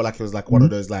release. I felt like it was like one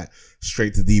of those like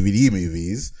straight to DVD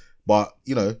movies, but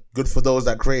you know, good for those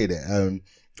that created it.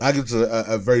 I give it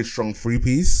a very strong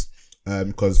 3-piece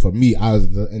because for me, I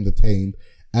was entertained,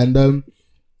 and it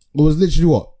was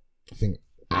literally I think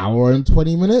hour and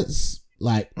 20 minutes.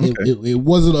 Like it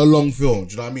wasn't a long film.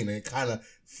 Do you know what I mean? And it kind of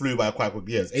flew by quite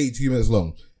quickly. Yeah, it's 82 minutes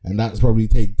long, and that's probably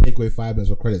take away 5 minutes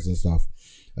for credits and stuff.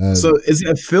 So is it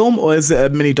a film or is it a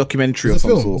mini documentary or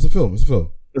something? It's a film. It's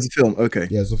a film. Okay.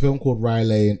 Yeah, it's a film called Rye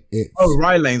Lane.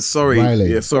 Rye Lane. Sorry. Rye Lane.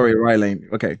 Yeah, sorry, Rye Lane.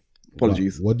 Okay.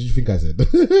 Apologies. What did you think I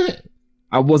said?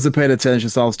 I wasn't paying attention,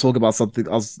 so I was talking about something.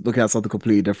 I was looking at something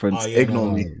completely different.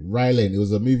 Ignore me. Rye Lane. It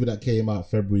was a movie that came out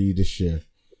February this year.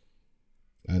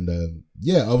 And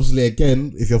obviously,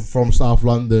 again, if you're from South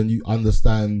London, you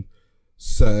understand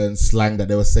certain slang that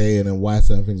they were saying and why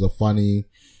certain things are funny.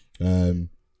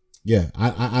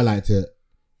 I liked it.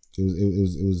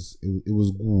 It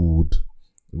was good.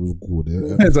 It was good.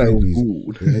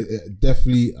 It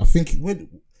definitely. I think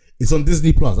it's on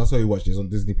Disney Plus. That's why we watched it. It's on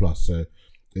Disney Plus, so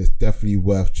it's definitely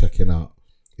worth checking out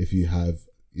if you have,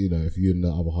 if you and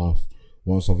the other half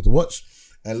want something to watch.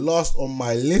 And last on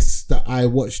my list that I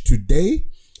watched today,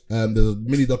 there's a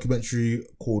mini documentary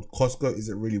called Costco. Is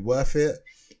it really worth it?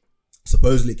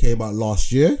 Supposedly it came out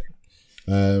last year,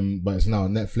 but it's now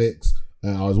on Netflix.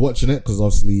 I was watching it because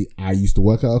obviously I used to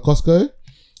work at a Costco.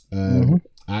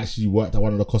 I actually worked at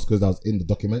one of the Costcos that was in the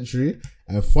documentary.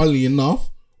 And funnily enough,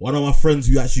 one of my friends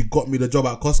who actually got me the job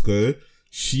at Costco,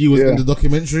 she was in the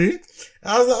documentary. And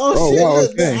I was like, shit, wow,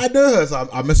 okay. I know her. So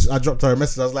I dropped her a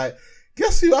message. I was like,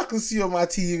 guess who I can see on my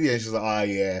TV? And she's like, oh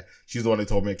yeah, she's the one who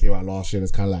told me it came out last year. And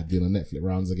it's kind of like doing a Netflix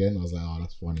rounds again. I was like, oh,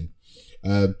 that's funny.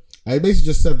 I basically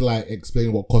just said like,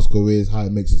 explain what Costco is, how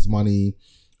it makes its money,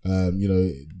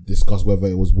 discuss whether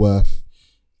it was worth,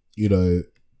 the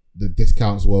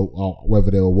discounts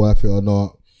whether they were worth it or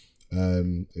not.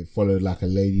 It followed like a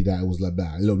lady that was like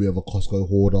that, a little bit of a Costco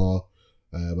hoarder,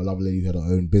 another lady who had her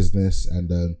own business,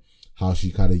 and how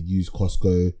she kind of used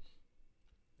Costco,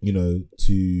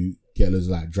 to get those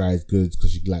like dried goods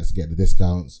because she likes to get the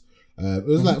discounts. It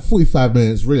was like 45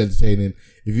 minutes, really entertaining.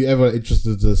 If you're ever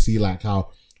interested to see like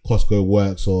how Costco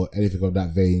works or anything of that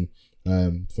vein,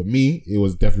 for me, it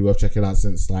was definitely worth checking out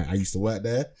since like I used to work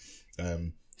there.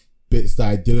 Bits that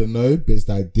I didn't know, bits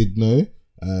that I did know.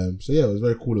 So yeah, it was a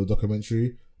very cool little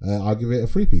documentary. I'll give it a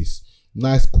 3 piece.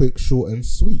 Nice, quick, short, and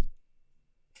sweet.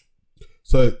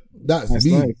 So that's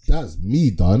me. Nice. That's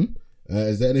me done.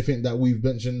 Is there anything that we've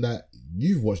mentioned that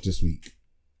you've watched this week?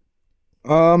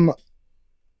 No,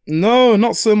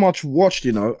 not so much watched.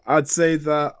 I'd say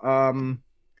that.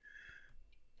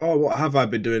 What have I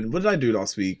been doing? What did I do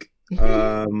last week?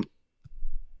 Yeah,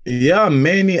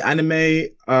 mainly anime.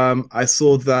 I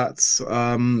saw that.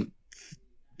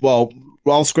 While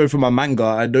scrolling through my manga,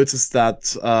 I noticed that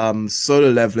Solo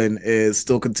Leveling is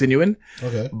still continuing.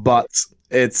 Okay. But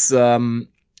it's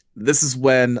this is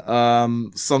when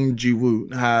Sung Ji-woo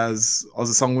has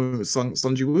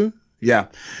Sung Ji-woo? Yeah.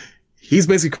 He's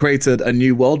basically created a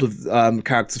new world of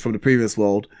characters from the previous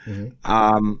world.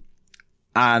 Mm-hmm.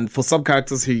 And for some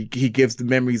characters he gives the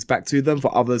memories back to them,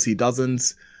 for others he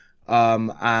doesn't.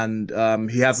 And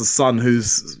he has a son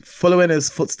who's following his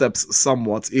footsteps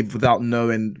somewhat, even without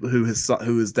knowing who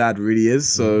his dad really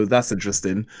is. So that's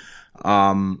interesting.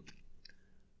 I'm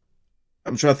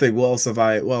trying to think, what else have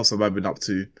I been up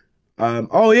to?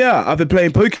 I've been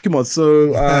playing Pokemon.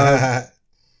 So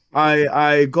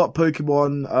I got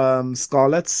Pokemon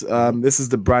Scarlet. This is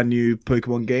the brand new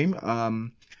Pokemon game.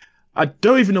 I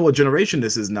don't even know what generation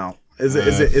this is now. Is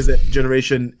it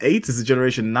generation 8? Is it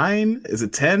generation 9? Is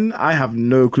it 10? I have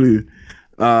no clue.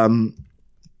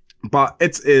 But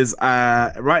it is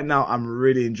right now I'm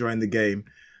really enjoying the game.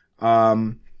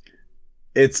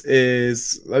 It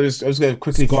is I was going to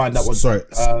quickly find out what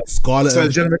Scarlet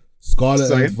and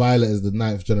Violet is the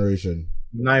 9th generation.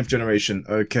 9th generation.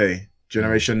 Okay.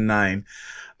 Generation 9.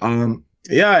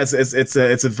 Yeah, it's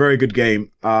a very good game.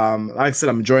 Like I said,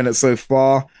 I'm enjoying it so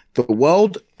far. The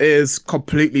world is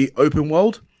completely open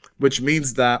world, which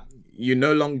means that you're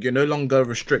no longer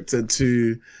restricted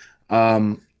to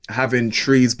having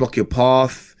trees block your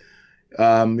path.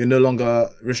 You're no longer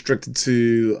restricted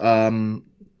to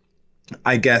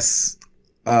I guess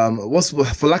what's,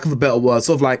 for lack of a better word,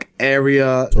 sort of like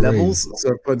area levels.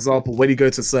 So for example, when you go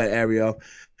to a certain area,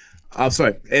 in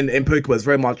Pokemon it's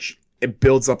very much it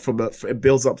builds up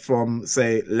from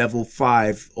say level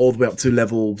 5 all the way up to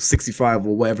level 65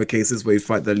 or whatever case is where you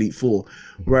fight the Elite Four.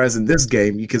 Whereas in this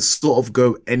game, you can sort of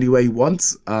go anywhere you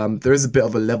want. There is a bit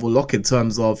of a level lock in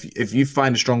terms of if you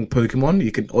find a strong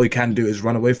Pokemon, all you can do is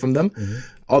run away from them. Mm-hmm.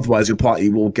 Otherwise, your party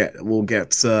will get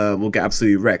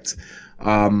absolutely wrecked.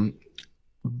 And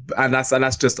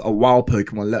that's just a wild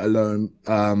Pokemon, let alone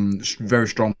very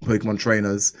strong Pokemon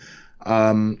trainers.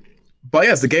 But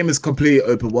yes, the game is completely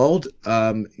open world.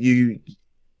 It's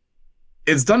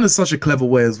done in such a clever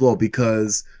way as well,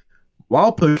 because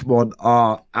while Pokemon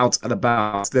are out and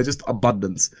about, they're just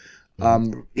abundant.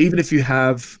 Even if you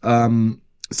have,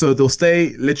 so they'll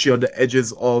stay literally on the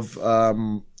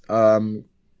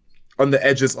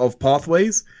edges of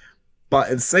pathways.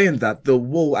 But in saying that, they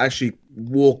will actually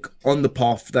walk on the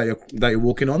path that you're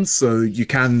walking on, so you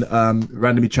can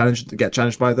randomly get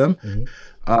challenged by them.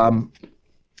 Mm-hmm.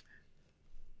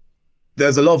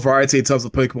 There's a lot of variety in terms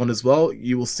of Pokemon as well.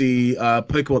 You will see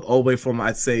Pokemon all the way from,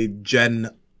 I'd say, Gen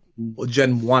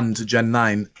 1 to Gen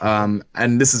 9.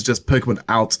 And this is just Pokemon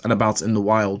out and about in the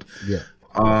wild. Yeah.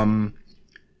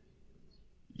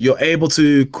 You're able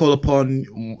to call upon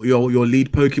your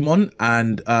lead Pokemon,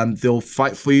 and they'll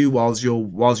fight for you whilst you're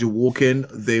walking.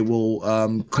 They will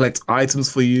collect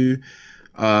items for you.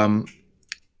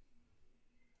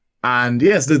 And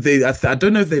yes, I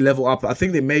don't know if they level up. I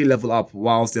think they may level up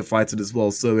whilst they're fighting as well.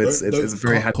 So it's a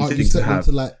very happy thing to have.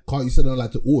 Can't you set them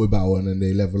like to auto battle and then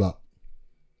they level up?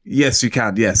 Yes, you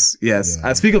can. Yes. Yeah.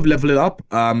 And speaking of leveling up,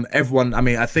 everyone. I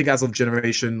mean, I think as of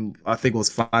generation, I think it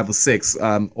was 5 or 6.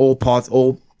 All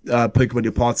Pokemon in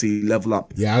your party level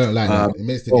up. Yeah, I don't like that. It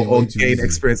makes the game or way too gain easy.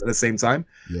 experience at the same time.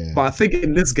 Yeah. But I think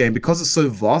in this game, because it's so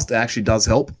vast, it actually does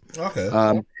help. Okay.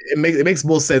 It makes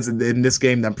more sense in this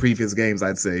game than previous games,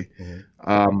 I'd say.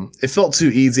 Mm-hmm. It felt too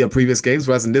easy on previous games,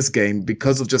 whereas in this game,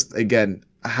 because of just again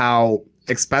how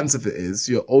expansive it is,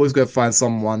 you're always going to find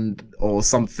someone or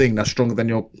something that's stronger than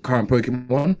your current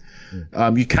Pokemon.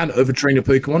 You can overtrain your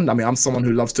Pokemon. I mean, I'm someone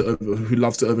who loves to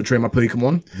overtrain my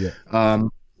Pokemon.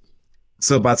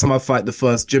 So by the time I fight the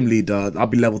first gym leader, I'll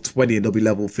be level 20 and they'll be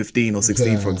level 15 or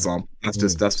 16, for example. That's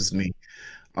just me.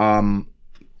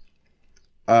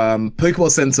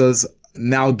 Pokemon centers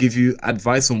now give you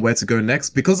advice on where to go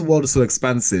next. Because the world is so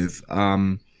expansive,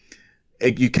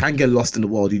 you can get lost in the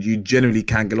world. You generally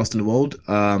can get lost in the world.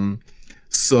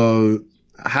 So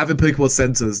having Pokemon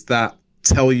centers that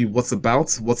tell you what's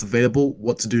available,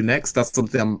 what to do next, that's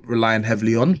something I'm relying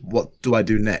heavily on. What do I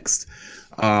do next?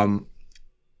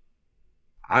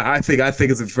 I think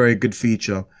it's a very good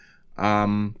feature.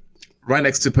 Right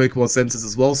next to Pokemon centers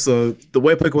as well. So the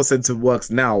way Pokemon Center works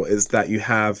now is that you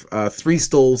have 3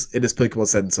 stalls in this Pokemon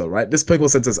Center, right? This Pokemon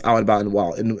Center is out and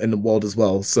about in the world as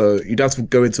well. So you don't have to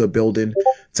go into a building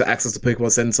to access the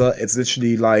Pokemon Center. It's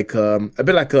literally like a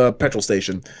bit like a petrol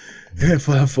station,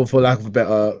 for lack of a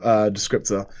better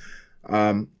descriptor.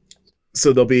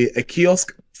 So there'll be a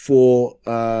kiosk for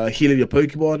healing your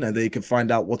Pokemon, and then you can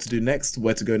find out what to do next,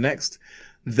 where to go next.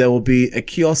 There will be a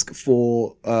kiosk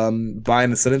for buying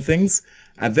and selling things.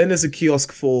 And then there's a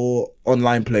kiosk for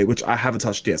online play, which I haven't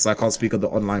touched yet, so I can't speak on the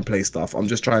online play stuff. I'm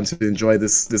just trying to enjoy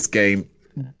this game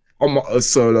on my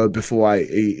solo before I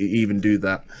even do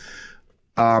that.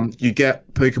 You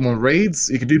get Pokemon raids.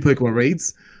 You can do Pokemon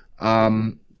raids.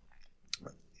 So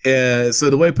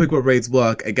the way Pokemon raids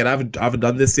work, again, I haven't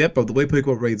done this yet, but the way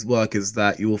Pokemon raids work is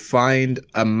that you will find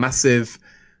a massive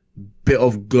bit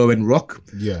of glowing rock,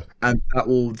 and that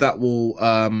will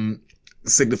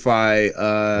signify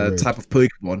type of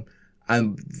Pokemon,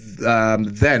 and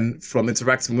then from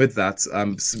interacting with that,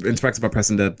 interacting by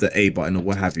pressing the A button or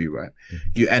what have you, right?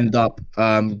 You end up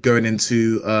going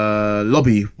into a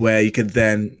lobby where you can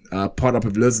then partner up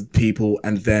with loads of people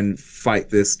and then fight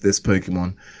this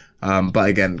Pokemon. But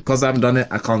again, because I haven't done it,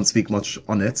 I can't speak much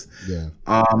on it.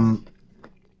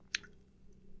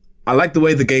 I like the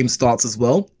way the game starts as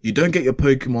well. You don't get your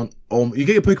Pokemon, you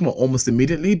get your Pokemon almost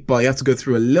immediately, but you have to go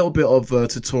through a little bit of a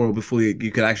tutorial before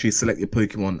you can actually select your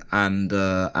Pokemon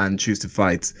and choose to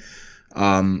fight.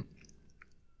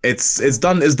 It's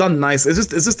done nice. It's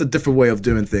just a different way of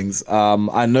doing things.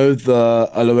 I know the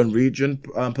Alolan region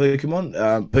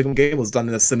Pokemon game was done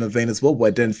in a similar vein as well, where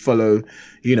it didn't follow,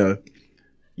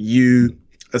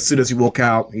 as soon as you walk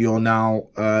out, you're now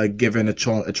given a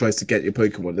choice to get your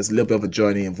Pokemon. There's a little bit of a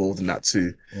journey involved in that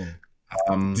too.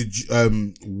 Did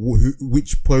you,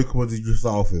 which Pokemon did you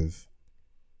start off with?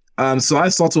 So I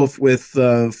start off with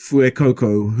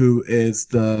Fuecoco, who is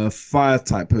the fire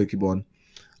type Pokemon.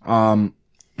 The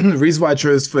reason why I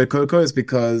chose Fuecoco is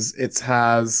because it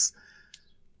has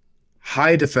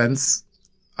high defense,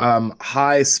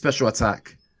 high special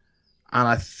attack, and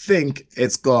I think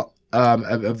it's got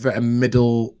a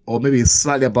middle or maybe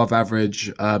slightly above average,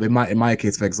 in my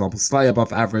case, for example, slightly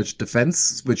above average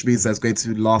defense, which means that's going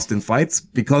to last in fights.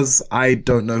 Because I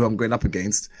don't know who I'm going up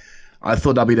against, I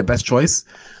thought that'd be the best choice.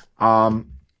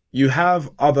 You have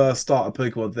other starter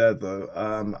Pokemon there though.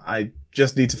 I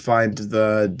just need to find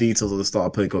the details of the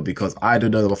starter Pokemon because I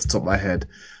don't know them off the top of my head.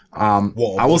 I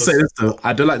will say this though,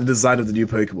 I don't like the design of the new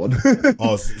Pokemon.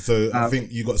 I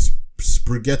think you got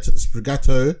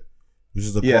Sprigato, which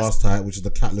is the grass type, which is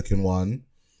the cat-looking one.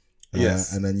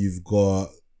 And then you've got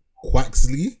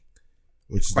Quaxly,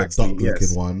 which is the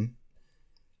duck-looking one.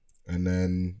 And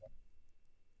then...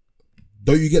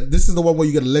 this is the one where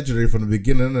you get a legendary from the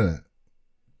beginning, isn't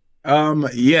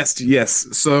it? Yes.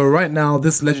 So right now,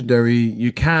 this legendary,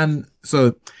 you can't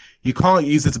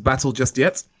use it to battle just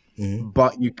yet,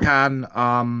 but you can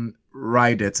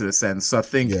ride it to a sense. So I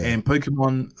think in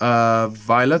Pokemon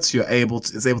Violet,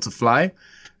 it's able to fly.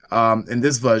 In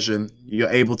this version, you're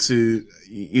able to.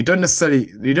 You don't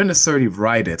necessarily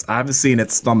ride it. I haven't seen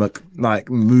its stomach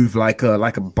move like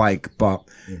a bike, but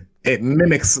it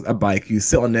mimics a bike. You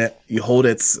sit on it, you hold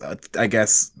its, I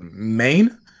guess,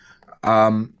 mane,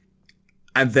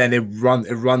 and then it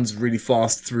runs really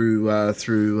fast through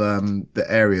the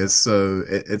areas. So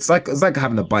it's like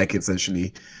having a bike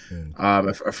essentially,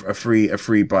 a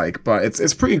free bike. But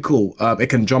it's pretty cool. It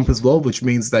can jump as well, which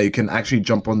means that you can actually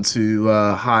jump onto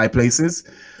high places.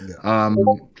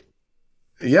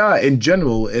 In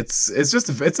general, it's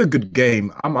a good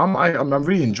game. I'm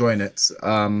really enjoying it.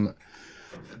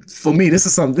 For me, this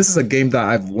is a game that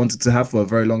I've wanted to have for a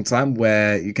very long time,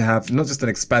 where you can have not just an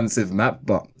expansive map,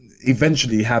 but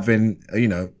eventually having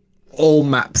all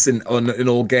maps in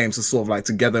all games are sort of like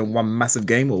together in one massive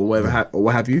game or whatever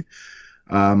what have you.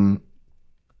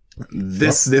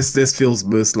 This feels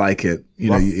most like it.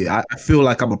 I feel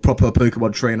like I'm a proper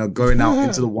Pokemon trainer going out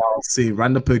into the wild, seeing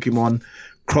random Pokemon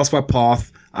cross my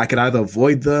path. I can either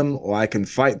avoid them or I can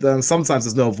fight them. Sometimes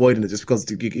there's no avoiding it just because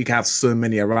you can have so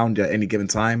many around you at any given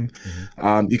time.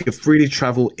 You can freely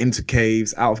travel into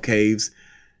caves, out of caves.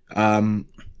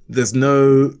 There's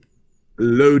no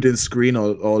loading screen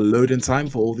or loading time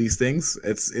for all these things.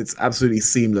 It's absolutely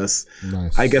seamless.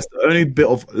 Nice. I guess the only bit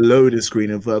of loading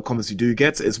screen of comments you do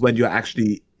get is when you're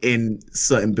actually in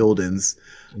certain buildings.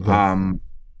 Okay.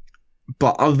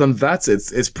 But other than that,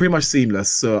 it's pretty much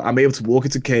seamless. So I'm able to walk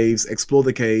into caves, explore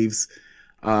the caves.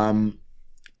 The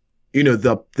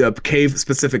cave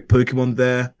specific Pokemon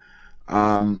there.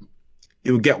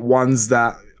 You'll get ones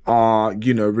that are,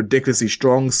 ridiculously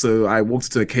strong. So I walked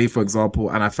into a cave, for example,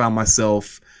 and I found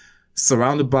myself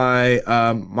surrounded by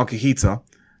Makuhita.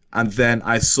 And then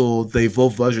I saw the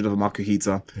evolved version of a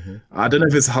Makuhita. I don't know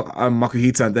if it's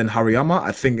Makuhita and then Hariyama.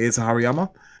 I think it's a Hariyama.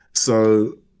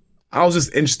 So I was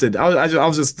just interested. I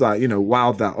was just like,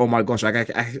 wow, that, oh my gosh, I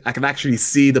can actually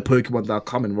see the Pokemon that are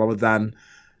coming rather than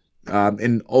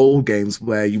in old games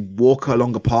where you walk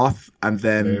along a path and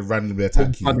then they randomly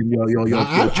attack you.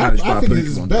 You're challenged by a Pokemon.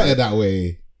 It's better that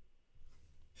way.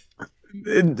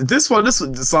 This one,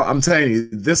 so I'm telling you,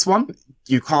 this one,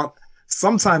 you can't.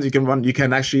 Sometimes you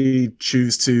can actually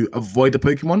choose to avoid the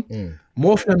Pokemon.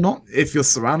 More often than not, if you're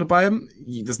surrounded by them,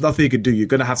 there's nothing you can do. You're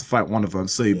going to have to fight one of them.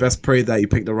 So you best pray that you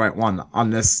pick the right one,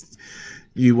 unless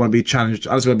you want to be challenged.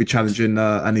 I just want to be challenging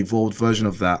an evolved version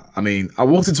of that. I mean, I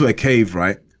walked into a cave,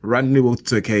 right? Randomly walked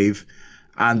into a cave,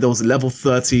 and there was a level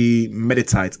 30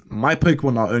 Meditite. My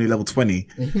Pokemon are only level 20.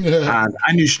 And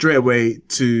I knew straight away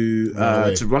to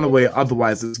run away.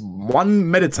 Otherwise, this one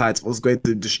Meditite was going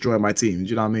to destroy my team. Do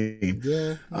you know what I mean?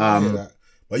 Yeah. That.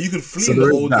 But you could flee in the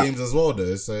old games as well,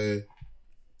 though. So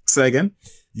say again?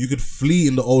 You could flee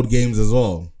in the old games as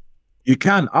well. You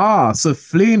can. So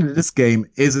fleeing in this game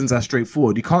isn't as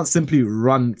straightforward. You can't simply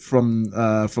run from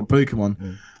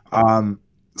Pokemon.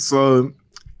 So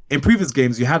in previous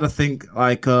games, you had, I think,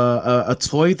 like a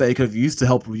toy that you could have used to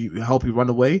help you run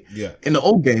away. Yeah. In the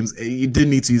old games, you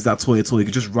didn't need to use that toy at all. You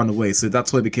could just run away. So that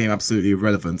toy became absolutely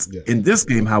irrelevant. Yeah. In this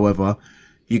game, however,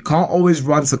 you can't always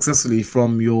run successfully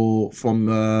from your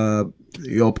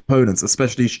opponents,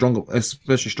 especially stronger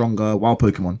wild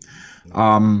Pokemon.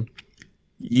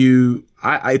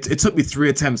 It took me 3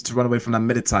 attempts to run away from that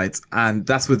Meditite, and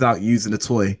that's without using the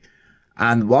toy.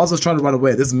 And whilst I was trying to run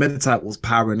away, this Meditite was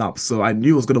powering up, so I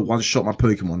knew I was going to one-shot my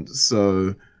Pokemon.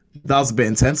 So that was a bit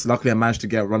intense. Luckily, I managed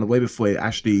to run away before it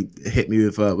actually hit me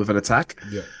with an attack.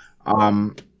 Yeah.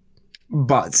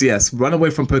 But yes, run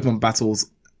away from Pokemon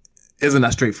battles isn't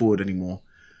that straightforward anymore.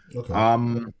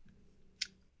 Okay.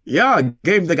 Yeah,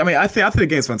 game. I mean, I think the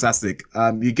game's fantastic.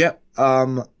 You get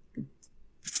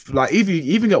like you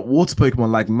even get water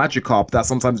Pokemon like Magikarp that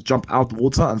sometimes jump out the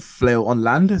water and flail on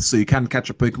land, so you can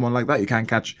catch a Pokemon like that. You can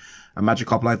catch a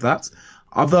Magikarp like that.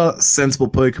 Other sensible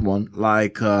Pokemon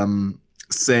like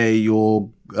say your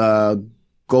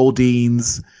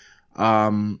Goldines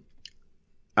and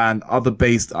other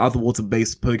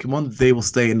water-based Pokemon, they will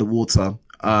stay in the water.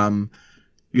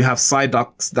 You have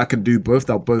Psyducks that can do both.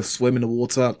 They'll both swim in the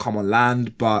water, come on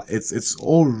land, but it's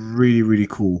all really, really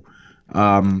cool.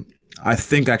 I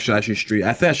think I should actually stream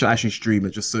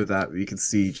it just so that we can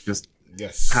see just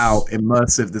how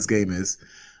immersive this game is.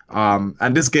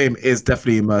 And this game is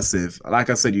definitely immersive. Like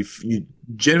I said, you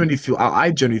genuinely feel.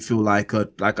 I genuinely feel like a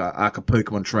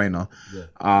Pokemon trainer.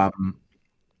 Yeah.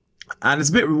 And it's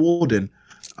a bit rewarding.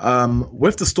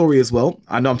 With the story as well.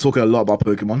 I know I'm talking a lot about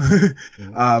Pokemon.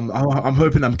 I'm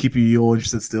hoping I'm keeping you all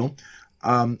interested still.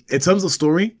 In terms of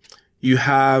story, you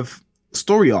have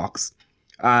story arcs.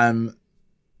 I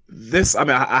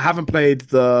haven't played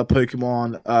the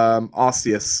Pokemon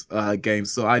Arceus game,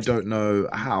 so I don't know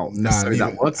how necessarily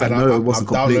that works. I know it wasn't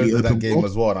completely open that game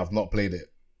as well, and I've not played it.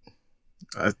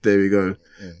 There we go.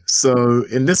 Yeah. So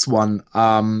in this one,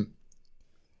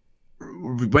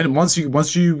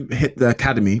 once you hit the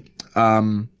academy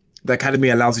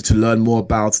allows you to learn more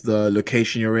about the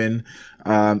location you're in.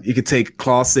 You can take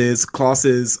classes.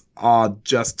 Classes are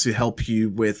just to help you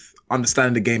with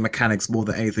understanding the game mechanics more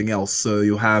than anything else. So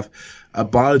you'll have a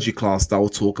biology class that will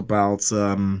talk about there's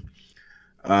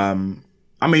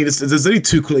only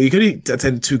two. You can only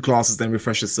attend 2 classes, then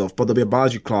refresh yourself. But there'll be a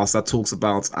biology class that talks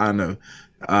about, I don't know,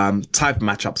 type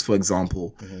matchups, for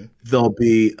example. Mm-hmm. There'll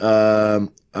be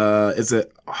is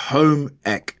it home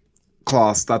ec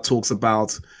class that talks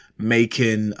about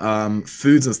making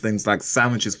foods and things like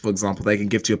sandwiches, for example, they can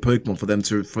give to your Pokemon for them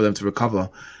to recover.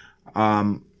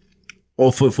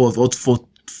 Or for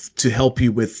to help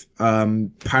you with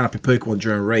powering up your Pokemon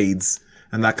during raids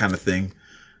and that kind of thing.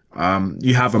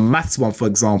 You have a maths one, for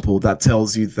example, that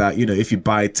tells you that, you know, if you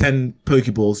buy 10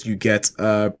 Pokeballs, you get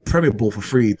a Premier Ball for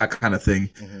free, that kind of thing.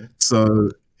 Mm-hmm.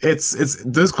 So it's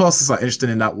those classes are interesting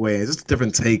in that way. It's just a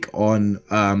different take on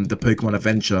the Pokemon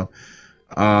adventure.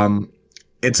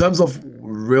 In terms of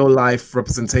real life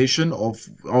representation or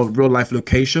real life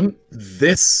location,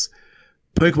 this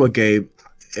Pokemon game,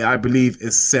 I believe,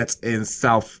 is set in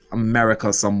South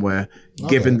America somewhere,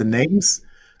 given the names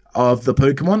of the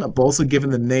Pokemon, but also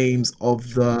given the names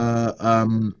of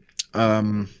the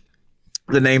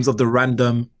names of the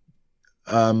random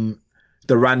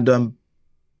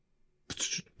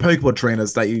Pokemon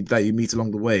trainers that you meet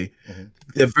along the way. Mm-hmm.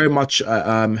 They're very much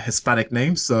Hispanic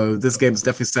names, so this game is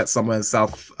definitely set somewhere in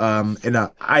South,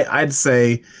 I'd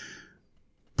say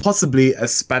possibly a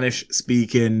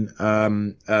Spanish-speaking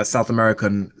South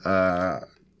American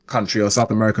country or South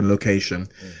American location.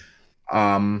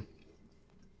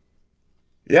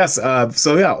 Yes,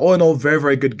 so yeah, all in all, very,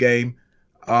 very good game.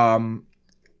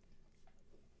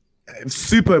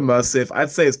 Super immersive.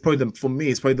 I'd say it's probably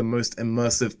the most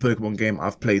immersive Pokemon game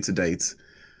I've played to date.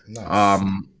 Nice.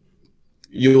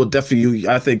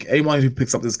 I think anyone who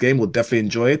picks up this game will definitely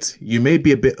enjoy it. You may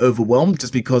be a bit overwhelmed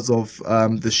just because of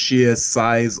the sheer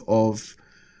size of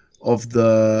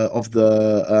the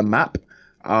map.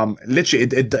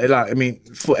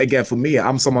 Literally, for me,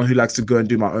 I'm someone who likes to go and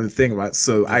do my own thing, right?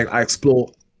 So I explore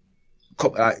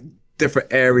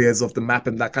different areas of the map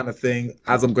and that kind of thing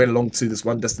as I'm going along to this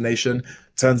one destination.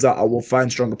 Turns out I will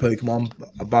find stronger Pokemon,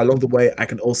 but along the way I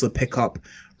can also pick up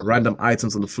random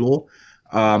items on the floor.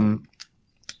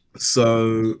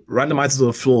 So random items on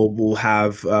the floor will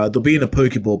have they'll be in a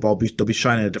Pokeball, but they'll be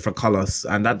shining in different colors,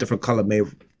 and that different color may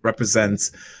represent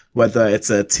whether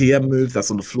it's a TM move that's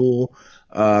on the floor,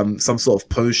 some sort of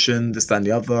potion, this, that, and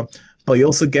the other. But you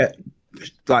also get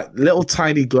like little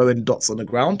tiny glowing dots on the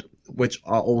ground, which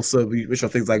are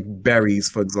things like berries,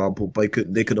 for example. But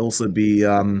they could also be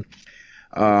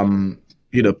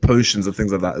potions and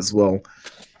things like that as well.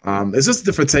 It's just a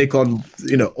different take on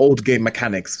old game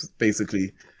mechanics,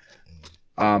 basically.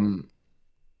 But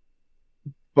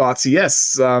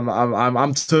yes,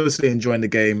 I'm totally enjoying the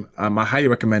game. I highly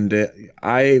recommend it.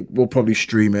 I will probably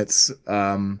stream it. So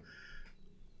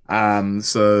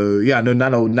yeah, no,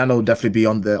 Nano will definitely be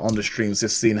on the streams,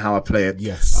 just seeing how I play it.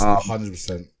 Yes,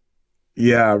 100%.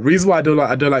 Yeah, reason why I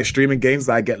don't like streaming games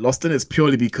that I get lost in is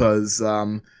purely because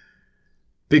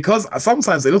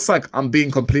sometimes it looks like I'm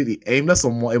being completely aimless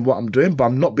in what I'm doing, but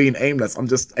I'm not being aimless. I'm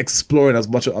just exploring as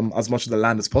much of the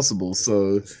land as possible.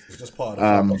 So it's just part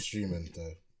of the streaming,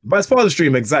 though. But it's part of the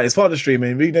stream, exactly. It's part of the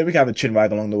streaming. We can have a chin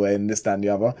wag along the way and this, that, and the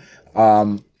other.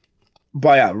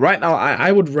 But yeah, right now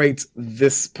I would rate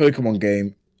this Pokemon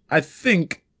game. I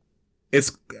think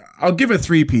I'll give it a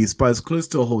 3-piece, but it's close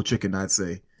to a whole chicken, I'd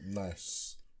say.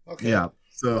 Nice. Okay. Yeah.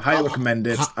 So highly recommend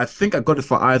it. I think I got it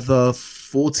for either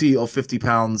 £40 or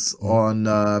 £50 on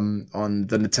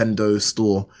the Nintendo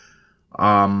store.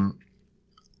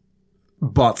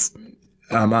 But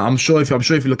I'm sure if you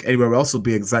look anywhere else, it'll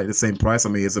be exactly the same price. I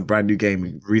mean, it's a brand new game.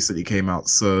 It recently came out,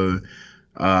 so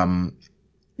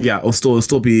yeah, it'll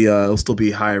still be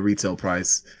higher retail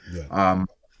price. Yeah.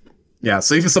 Yeah.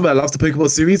 So if you're someone that loves the Pokemon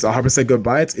series, 100% go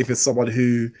buy it. If you're someone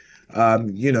who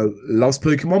loves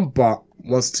Pokemon but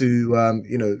wants to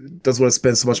doesn't want to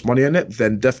spend so much money on it,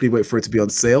 then definitely wait for it to be on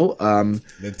sale.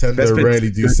 Nintendo rarely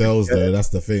do sales though. That's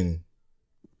the thing.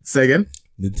 Say again.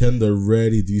 Nintendo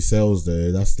rarely do sales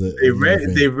though. That's they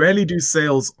rarely do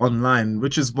sales online,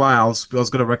 which is why I was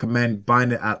going to recommend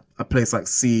buying it at a place like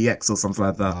CEX or something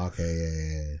like that. Okay,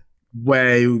 yeah.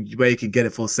 Where you could get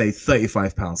it for say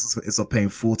 £35 instead of paying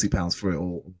 £40 for it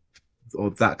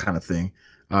or that kind of thing.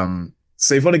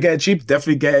 So if you want to get it cheap,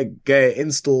 definitely get it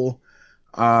in store.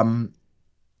 In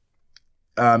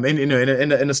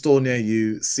a store near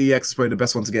you. CX is probably the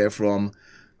best one to get it from.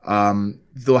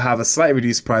 They'll have a slightly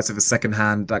reduced price if it's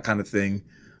secondhand, that kind of thing.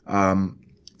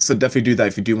 So definitely do that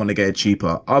if you do want to get it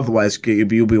cheaper. Otherwise,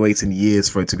 you'll be waiting years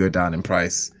for it to go down in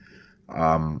price.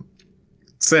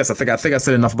 So yes, I think I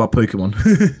said enough about Pokemon.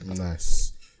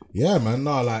 Nice. Yeah, man.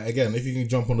 No, like again, if you can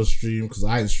jump on the stream, because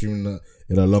I ain't streaming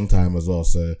in a long time as well,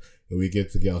 so it'll be good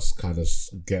to get us kind of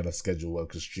get a schedule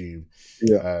work to stream.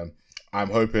 Yeah. I'm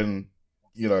hoping,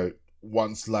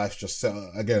 once life's just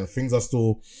settled again, things are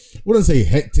still, I wouldn't say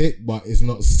hectic, but it's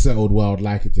not settled where I'd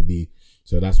like it to be.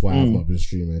 So that's why I've not been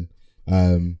streaming.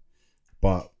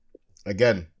 But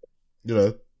again,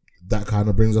 that kind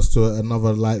of brings us to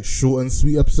another like short and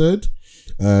sweet episode.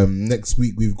 Next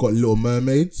week we've got Little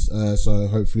Mermaids, so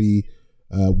hopefully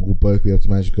we'll both be able to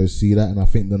manage to go see that. And I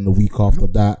think then the week after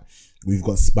that, we've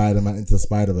got Spider-Man Into the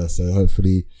Spider-Verse. So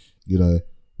hopefully, you know,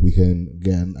 we can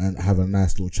get and have a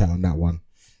nice little chat on that one.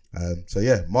 So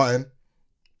yeah, Martin.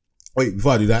 Wait,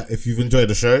 before I do that, if you've enjoyed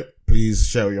the show, please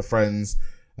share with your friends.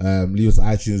 Leave us an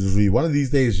iTunes review. One of these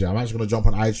days, yeah, I'm actually going to jump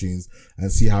on iTunes and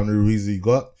see how many reviews we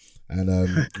got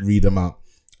and read them out.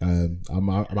 I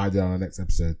might do that on the next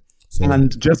episode. So,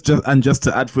 and just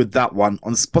to add with that one,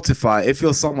 on Spotify, if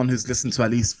you're someone who's listened to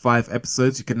at least 5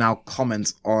 episodes, you can now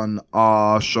comment on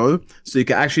our show. So you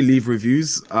can actually leave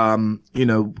reviews.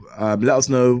 Let us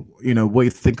know, what you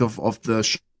think of the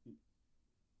show.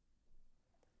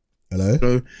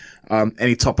 Hello.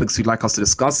 Any topics you'd like us to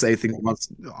discuss, anything you want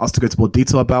us to go into more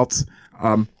detail about,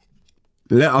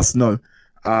 let us know.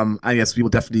 And yes, we will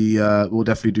definitely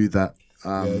do that.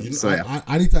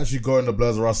 I need to actually go on the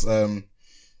Blurs of Us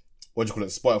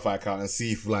Spotify account and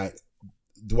see if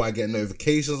do I get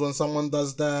notifications when someone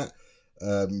does that?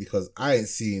 Because I ain't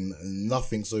seen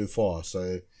nothing so far,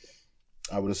 so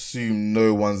I would assume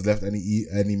no one's left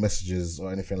any messages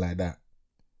or anything like that.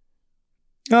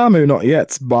 Maybe not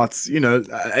yet, but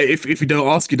if you don't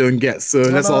ask, you don't get. So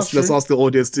let's ask the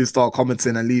audience to start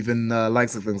commenting and leaving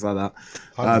likes and things like that.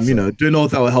 100%. Doing all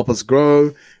that will help us grow.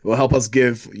 It will help us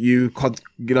give you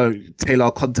tailor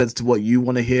our content to what you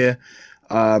want to hear.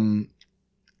 And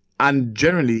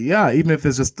generally, yeah, even if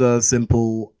it's just a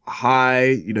simple hi,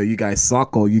 you guys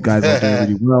suck or you guys are doing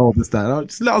really well, this that,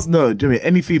 just let us know. Jimmy,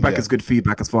 any feedback is good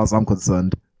feedback as far as I'm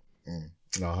concerned.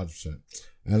 No, 100%.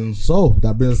 And so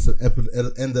that brings us to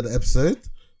the end of the episode.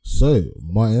 So,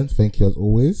 Martin, thank you as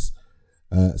always.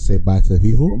 Say bye to the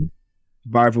people.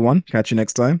 Bye, everyone. Catch you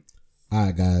next time. All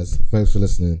right, guys. Thanks for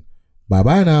listening.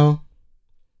 Bye-bye now.